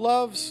 God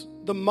loves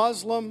the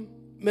Muslim,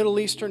 Middle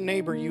Eastern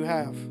neighbor you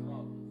have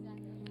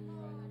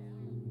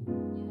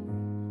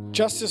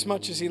just as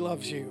much as he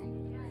loves you.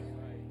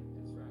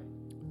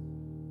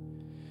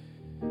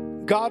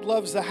 God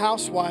loves the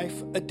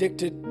housewife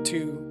addicted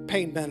to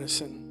pain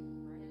medicine.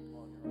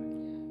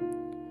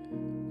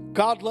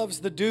 God loves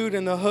the dude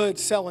in the hood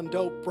selling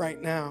dope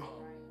right now.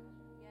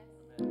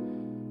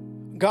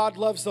 God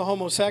loves the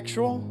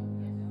homosexual.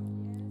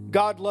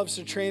 God loves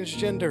the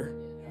transgender.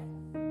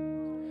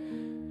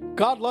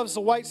 God loves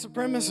the white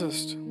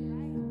supremacist.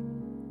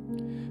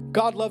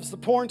 God loves the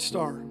porn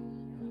star.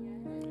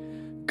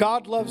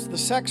 God loves the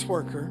sex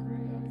worker.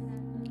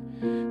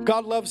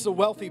 God loves the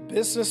wealthy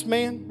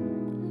businessman.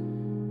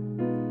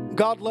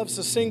 God loves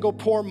the single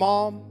poor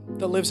mom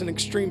that lives in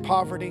extreme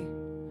poverty.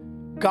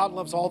 God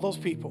loves all those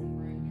people.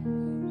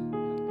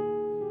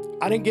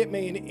 I didn't get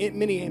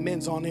many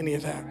amens on any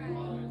of that.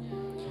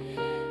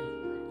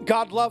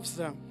 God loves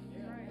them.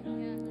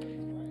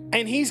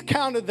 And he's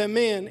counted them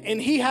in,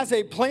 and he has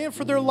a plan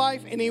for their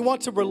life, and he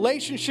wants a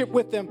relationship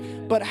with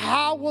them. But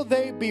how will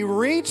they be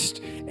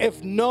reached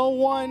if no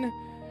one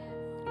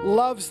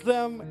loves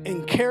them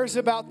and cares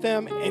about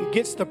them and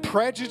gets the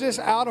prejudice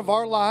out of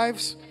our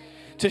lives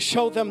to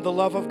show them the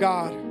love of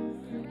God?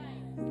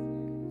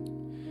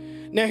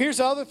 Now, here's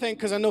the other thing,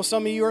 because I know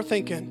some of you are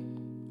thinking,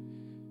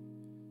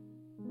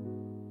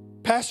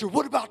 Pastor,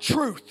 what about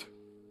truth?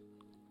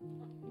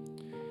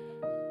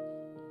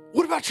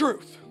 What about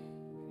truth?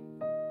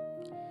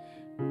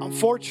 I'm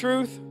for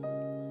truth.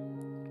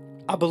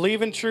 I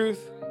believe in truth.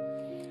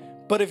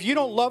 But if you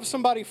don't love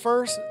somebody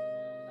first,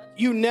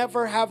 you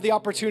never have the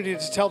opportunity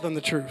to tell them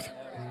the truth.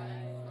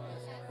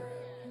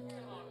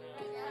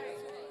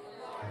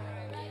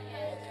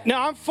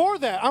 Now, I'm for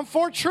that. I'm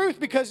for truth,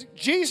 because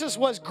Jesus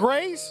was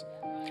grace.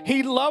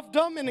 He loved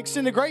them and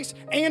extended grace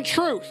and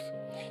truth.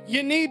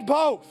 You need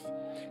both,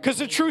 because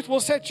the truth will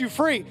set you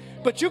free.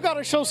 But you got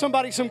to show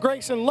somebody some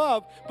grace and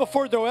love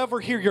before they'll ever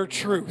hear your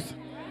truth.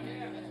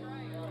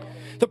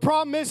 The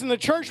problem is, in the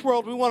church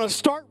world, we want to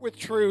start with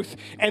truth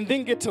and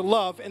then get to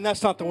love, and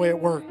that's not the way it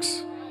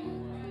works.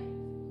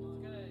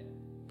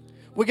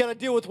 We got to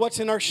deal with what's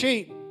in our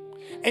sheet.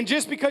 And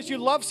just because you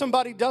love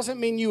somebody doesn't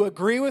mean you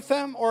agree with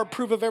them or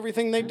approve of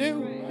everything they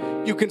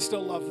do. You can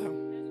still love them.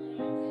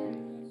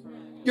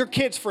 Your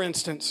kids, for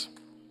instance.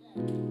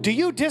 Do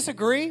you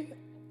disagree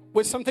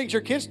with some things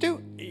your kids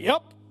do?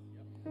 Yep.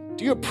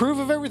 Do you approve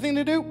of everything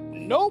they do?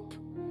 Nope.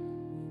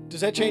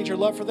 Does that change your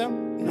love for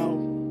them?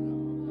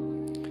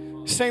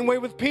 No. Same way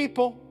with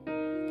people.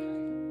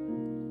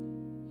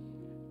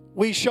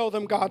 We show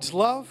them God's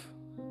love.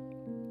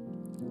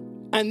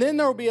 And then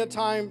there will be a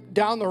time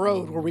down the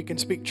road where we can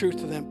speak truth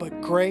to them.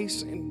 But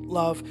grace and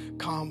love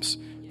comes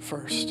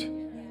first.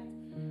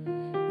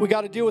 We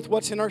got to deal with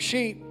what's in our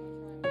sheet.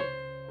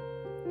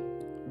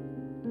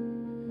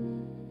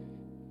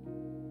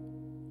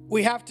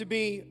 We have to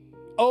be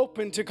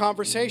open to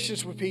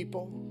conversations with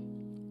people.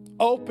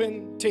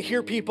 Open to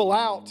hear people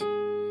out.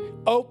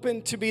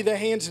 Open to be the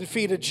hands and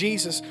feet of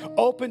Jesus.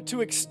 Open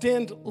to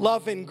extend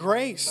love and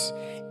grace,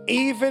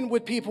 even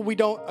with people we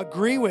don't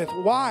agree with.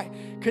 Why?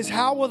 Because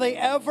how will they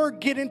ever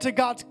get into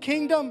God's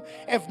kingdom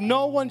if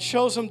no one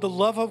shows them the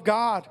love of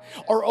God,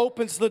 or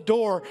opens the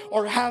door,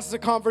 or has the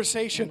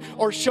conversation,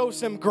 or shows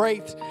them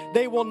grace?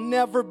 They will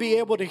never be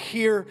able to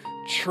hear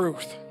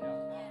truth.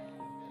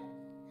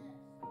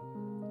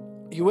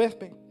 You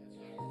with me?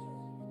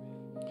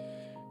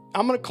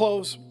 I'm going to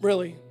close,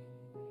 really.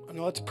 I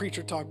know it's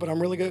preacher talk, but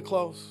I'm really going to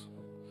close.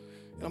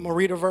 And I'm going to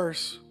read a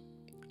verse.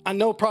 I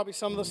know probably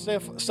some of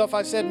the stuff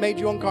I said made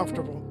you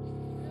uncomfortable.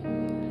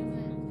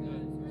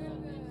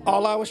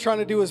 All I was trying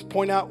to do is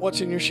point out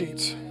what's in your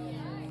sheets.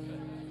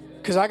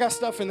 Because I got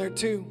stuff in there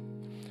too.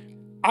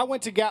 I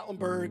went to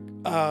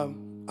Gatlinburg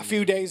a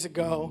few days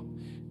ago,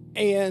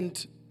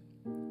 and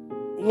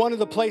one of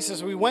the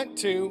places we went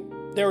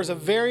to, there was a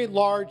very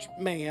large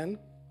man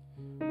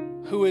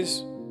who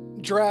is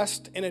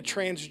dressed in a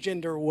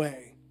transgender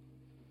way.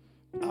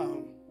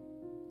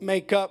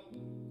 Makeup,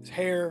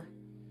 hair.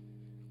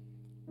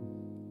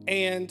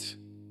 And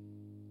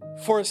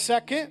for a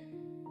second,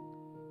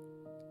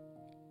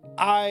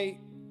 I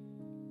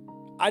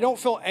don't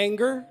feel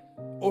anger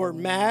or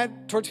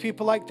mad towards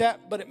people like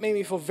that, but it made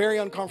me feel very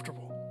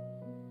uncomfortable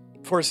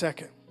for a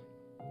second.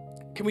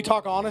 Can we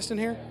talk honest in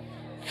here?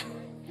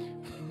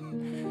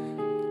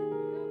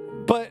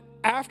 But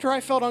after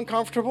I felt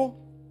uncomfortable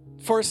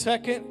for a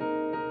second,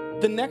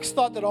 the next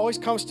thought that always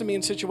comes to me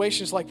in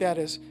situations like that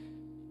is,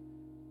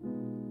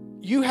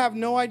 you have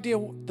no idea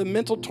the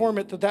mental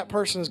torment that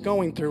person is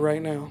going through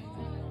right now.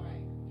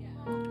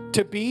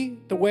 To be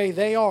the way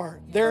they are,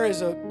 there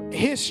is a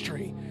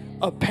history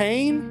of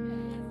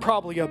pain,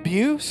 probably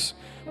abuse,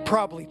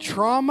 probably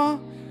trauma,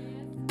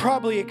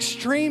 probably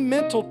extreme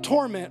mental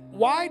torment.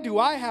 Why do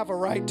I have a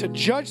right to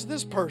judge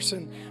this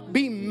person,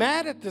 be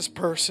mad at this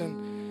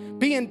person,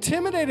 be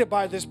intimidated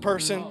by this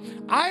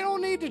person? I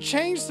don't need to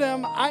change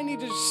them. I need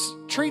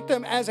to treat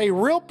them as a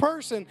real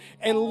person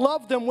and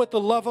love them with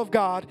the love of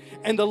God,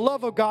 and the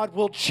love of God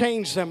will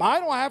change them. I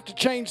don't have to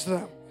change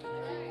them.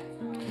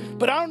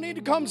 But I don't need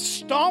to come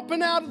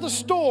stomping out of the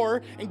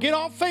store and get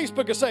off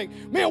Facebook and say,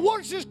 man,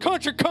 what is this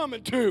country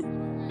coming to?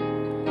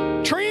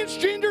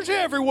 Transgenders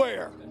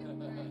everywhere.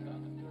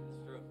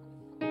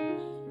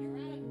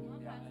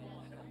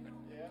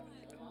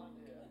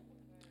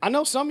 I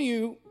know some of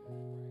you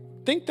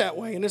think that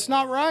way, and it's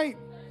not right.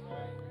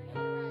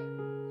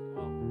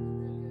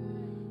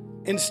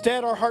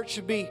 Instead, our heart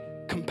should be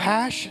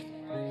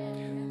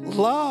compassion,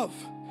 love,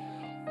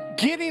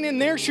 getting in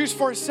their shoes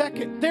for a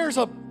second. There's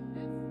a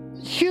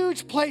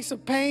huge place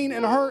of pain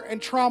and hurt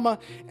and trauma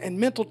and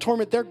mental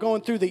torment they're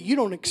going through that you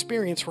don't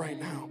experience right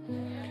now.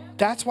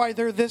 That's why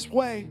they're this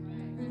way.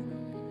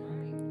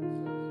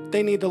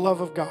 They need the love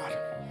of God.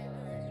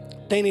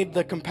 They need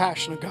the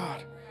compassion of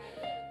God.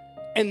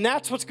 And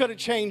that's what's going to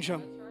change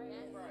them.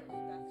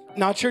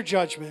 Not your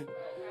judgment,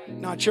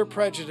 not your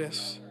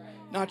prejudice,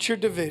 not your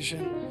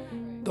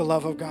division, the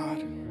love of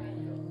God.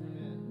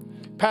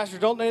 Pastor,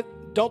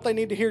 don't they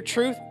need to hear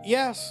truth?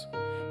 Yes,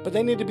 but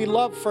they need to be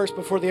loved first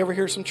before they ever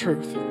hear some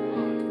truth.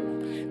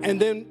 And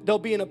then they'll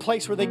be in a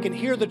place where they can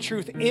hear the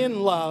truth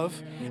in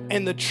love,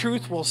 and the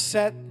truth will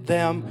set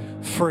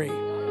them free.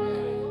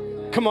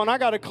 Come on, I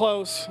got to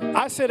close.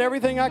 I said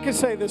everything I could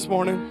say this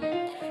morning.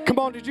 Come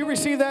on, did you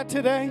receive that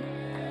today?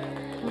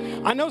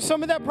 I know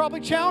some of that probably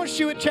challenged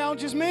you. It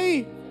challenges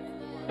me.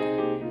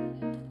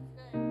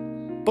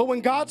 But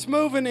when God's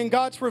moving and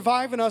God's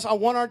reviving us, I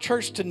want our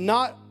church to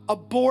not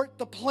abort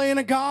the plan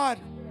of God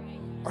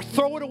or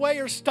throw it away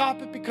or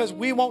stop it because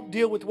we won't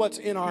deal with what's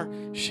in our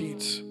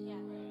sheets.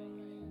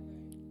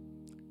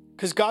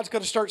 Because God's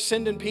got to start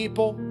sending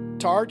people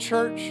to our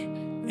church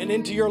and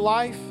into your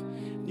life.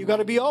 You got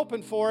to be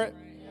open for it.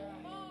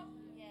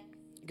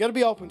 You got to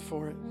be open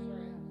for it.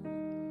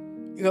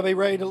 You got to be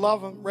ready to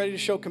love them, ready to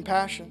show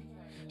compassion.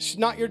 It's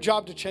not your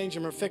job to change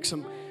them or fix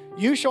them.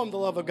 You show them the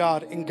love of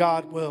God, and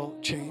God will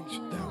change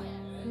them.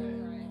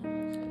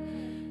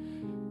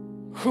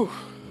 Whew.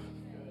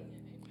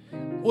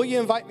 Will you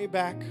invite me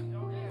back?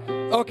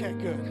 Okay,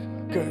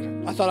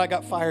 good. I thought I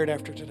got fired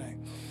after today.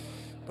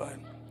 But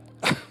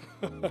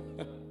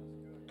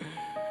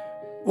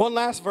one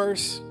last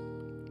verse.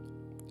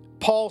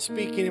 Paul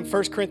speaking in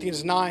 1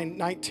 Corinthians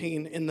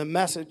 9:19 in the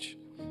Message.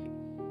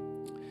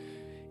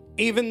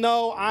 Even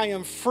though I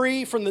am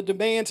free from the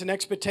demands and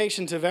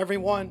expectations of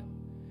everyone,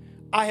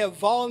 I have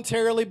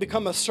voluntarily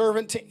become a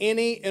servant to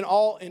any and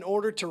all in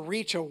order to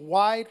reach a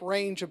wide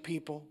range of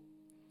people.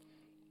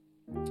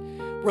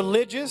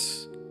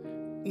 Religious,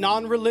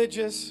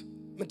 non-religious,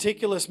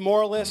 meticulous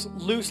moralists,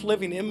 loose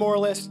living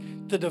immoralists,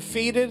 the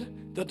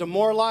defeated, the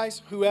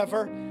demoralized,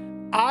 whoever.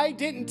 I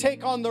didn't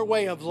take on their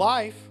way of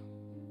life.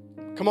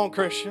 Come on,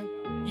 Christian.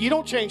 You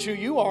don't change who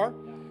you are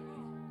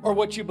or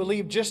what you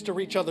believe just to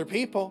reach other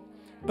people.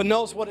 But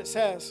notice what it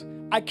says.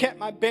 I kept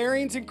my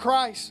bearings in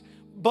Christ,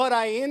 but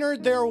I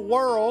entered their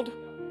world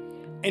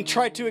and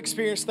tried to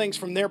experience things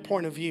from their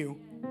point of view.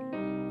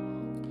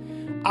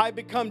 I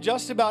become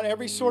just about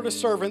every sort of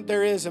servant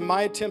there is in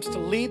my attempts to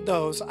lead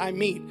those I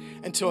meet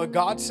into a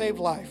God-saved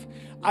life.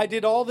 I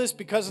did all this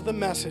because of the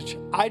message.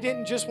 I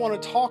didn't just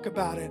want to talk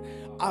about it.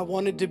 I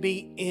wanted to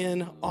be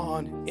in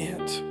on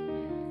it.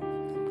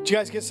 Did you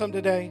guys get some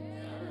today?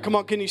 Come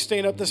on, can you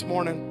stand up this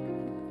morning?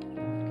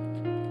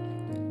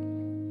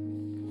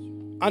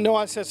 I know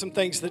I said some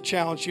things that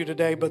challenged you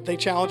today, but they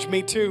challenged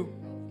me too.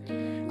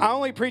 I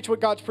only preach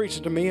what God's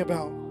preaching to me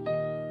about.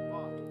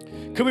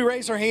 Could we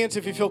raise our hands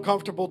if you feel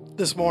comfortable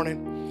this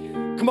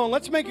morning? Come on,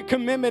 let's make a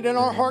commitment in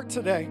our heart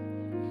today.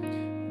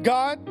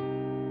 God,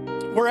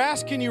 we're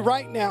asking you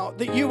right now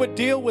that you would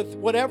deal with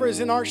whatever is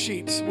in our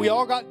sheets. We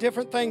all got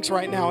different things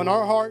right now in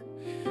our heart.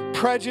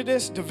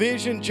 Prejudice,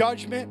 division,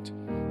 judgment.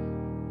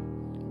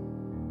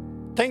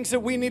 Things that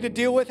we need to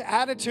deal with,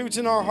 attitudes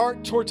in our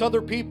heart towards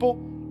other people.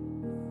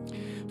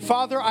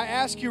 Father, I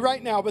ask you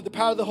right now by the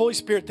power of the Holy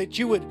Spirit that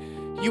you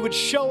would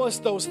show us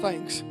those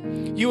things.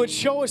 You would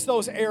show us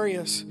those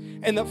areas.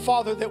 And that,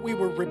 Father, that we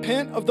would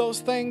repent of those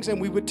things and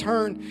we would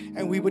turn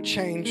and we would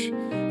change.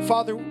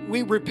 Father,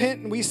 we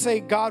repent and we say,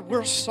 God,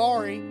 we're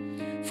sorry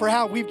for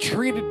how we've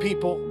treated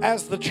people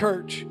as the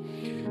church.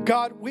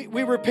 God, we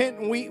repent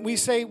and we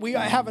say we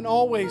haven't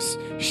always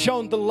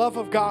shown the love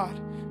of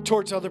God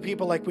towards other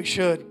people like we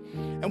should.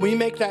 And we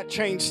make that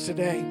change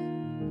today.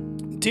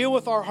 Deal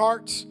with our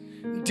hearts.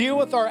 Deal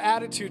with our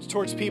attitudes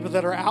towards people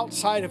that are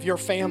outside of your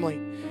family,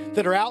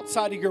 that are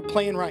outside of your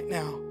plan right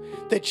now,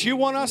 that you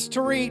want us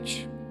to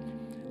reach.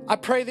 I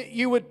pray that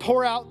you would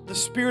pour out the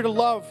spirit of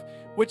love,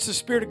 which the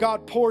Spirit of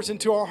God pours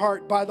into our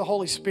heart by the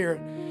Holy Spirit.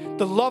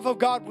 The love of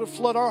God would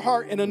flood our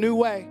heart in a new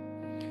way,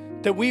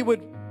 that we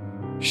would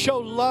show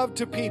love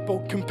to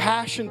people,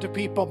 compassion to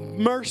people,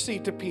 mercy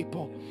to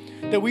people,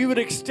 that we would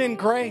extend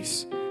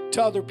grace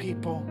to other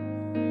people,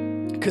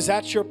 because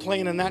that's your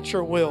plan and that's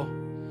your will.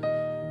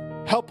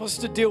 Help us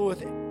to deal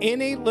with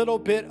any little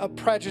bit of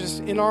prejudice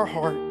in our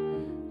heart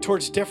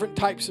towards different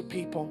types of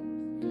people.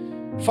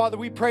 Father,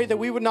 we pray that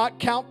we would not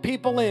count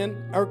people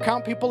in or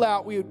count people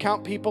out. We would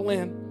count people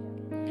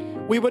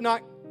in. We would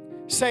not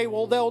say,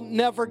 well, they'll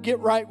never get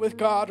right with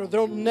God, or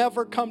they'll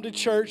never come to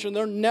church, and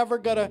they're never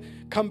going to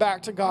come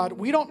back to God.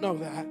 We don't know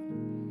that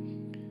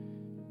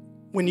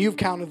when you've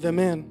counted them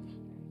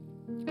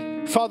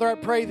in. Father, I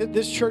pray that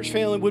this church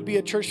family would be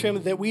a church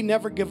family that we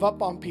never give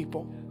up on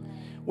people.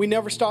 We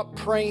never stop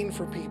praying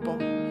for people.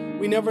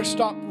 We never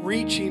stop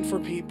reaching for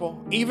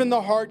people. Even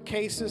the hard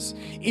cases,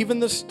 even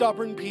the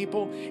stubborn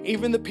people,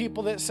 even the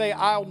people that say,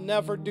 I'll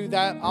never do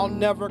that. I'll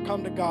never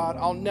come to God.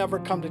 I'll never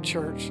come to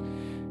church.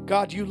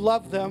 God, you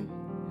love them,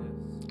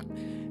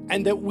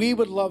 and that we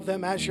would love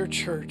them as your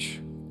church.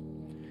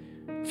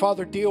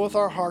 Father, deal with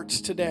our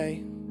hearts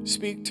today.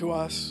 Speak to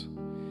us.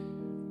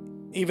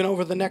 Even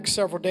over the next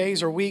several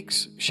days or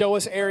weeks, show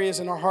us areas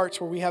in our hearts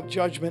where we have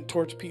judgment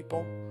towards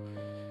people.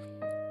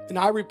 And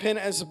I repent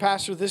as the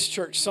pastor of this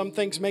church. Some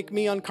things make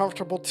me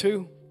uncomfortable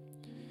too.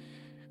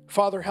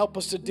 Father, help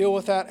us to deal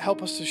with that.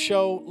 Help us to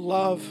show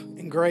love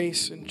and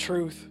grace and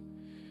truth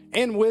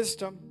and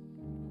wisdom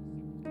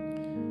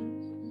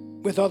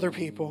with other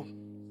people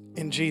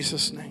in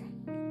Jesus'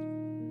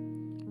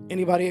 name.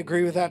 Anybody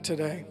agree with that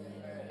today?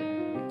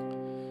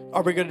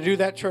 Are we going to do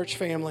that, church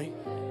family?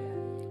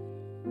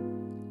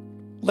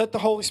 Let the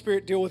Holy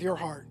Spirit deal with your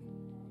heart.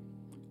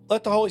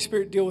 Let the Holy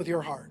Spirit deal with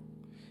your heart.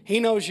 He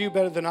knows you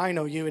better than I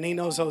know you, and he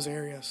knows those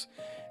areas.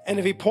 And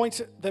if he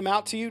points them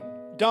out to you,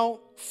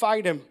 don't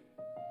fight him.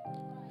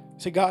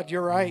 Say, God,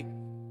 you're right.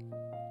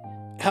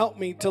 Help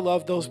me to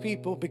love those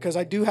people because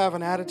I do have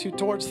an attitude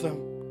towards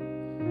them.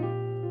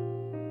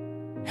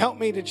 Help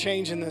me to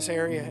change in this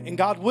area. And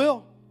God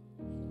will.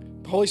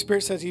 The Holy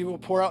Spirit says he will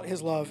pour out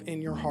his love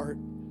in your heart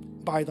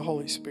by the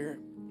Holy Spirit.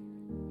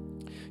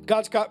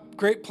 God's got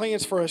great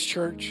plans for us,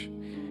 church.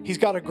 He's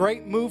got a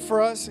great move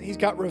for us. He's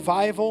got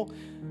revival.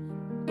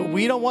 But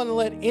we don't want to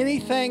let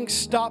anything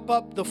stop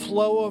up the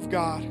flow of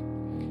God.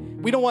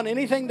 We don't want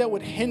anything that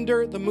would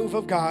hinder the move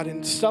of God.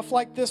 And stuff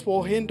like this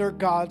will hinder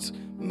God's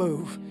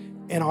move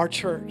in our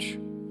church.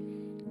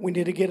 We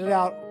need to get it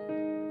out.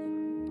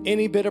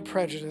 Any bit of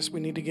prejudice, we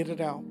need to get it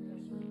out.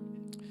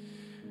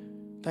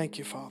 Thank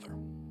you, Father.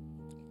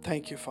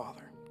 Thank you,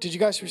 Father. Did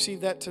you guys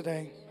receive that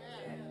today?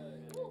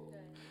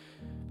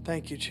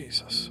 Thank you,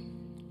 Jesus.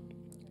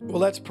 Well,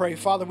 let's pray.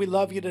 Father, we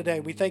love you today.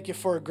 We thank you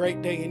for a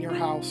great day in your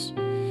house.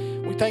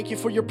 We thank you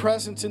for your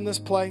presence in this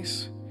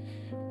place.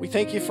 We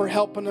thank you for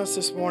helping us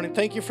this morning.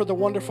 Thank you for the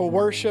wonderful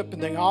worship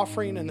and the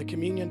offering and the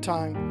communion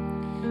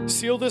time.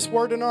 Seal this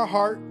word in our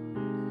heart.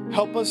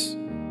 Help us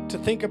to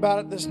think about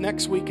it this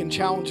next week and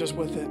challenge us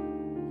with it.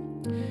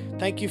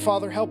 Thank you,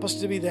 Father. Help us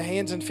to be the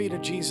hands and feet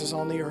of Jesus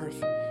on the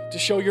earth, to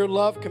show your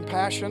love,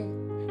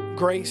 compassion,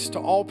 grace to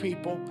all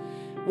people.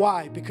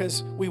 Why?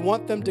 Because we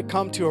want them to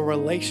come to a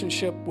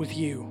relationship with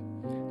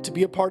you, to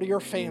be a part of your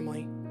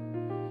family.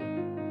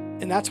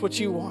 And that's what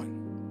you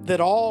want,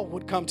 that all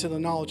would come to the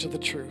knowledge of the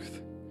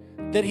truth,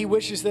 that he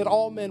wishes that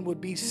all men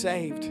would be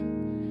saved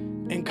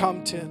and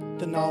come to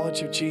the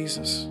knowledge of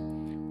Jesus.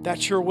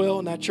 That's your will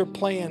and that's your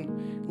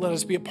plan. Let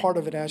us be a part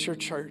of it as your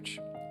church.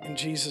 In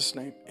Jesus'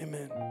 name,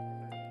 amen.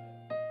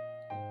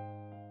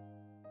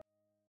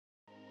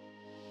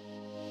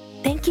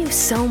 Thank you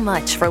so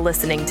much for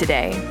listening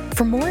today.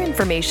 For more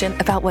information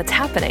about what's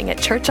happening at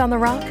Church on the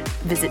Rock,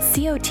 visit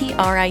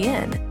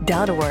cotrin.org.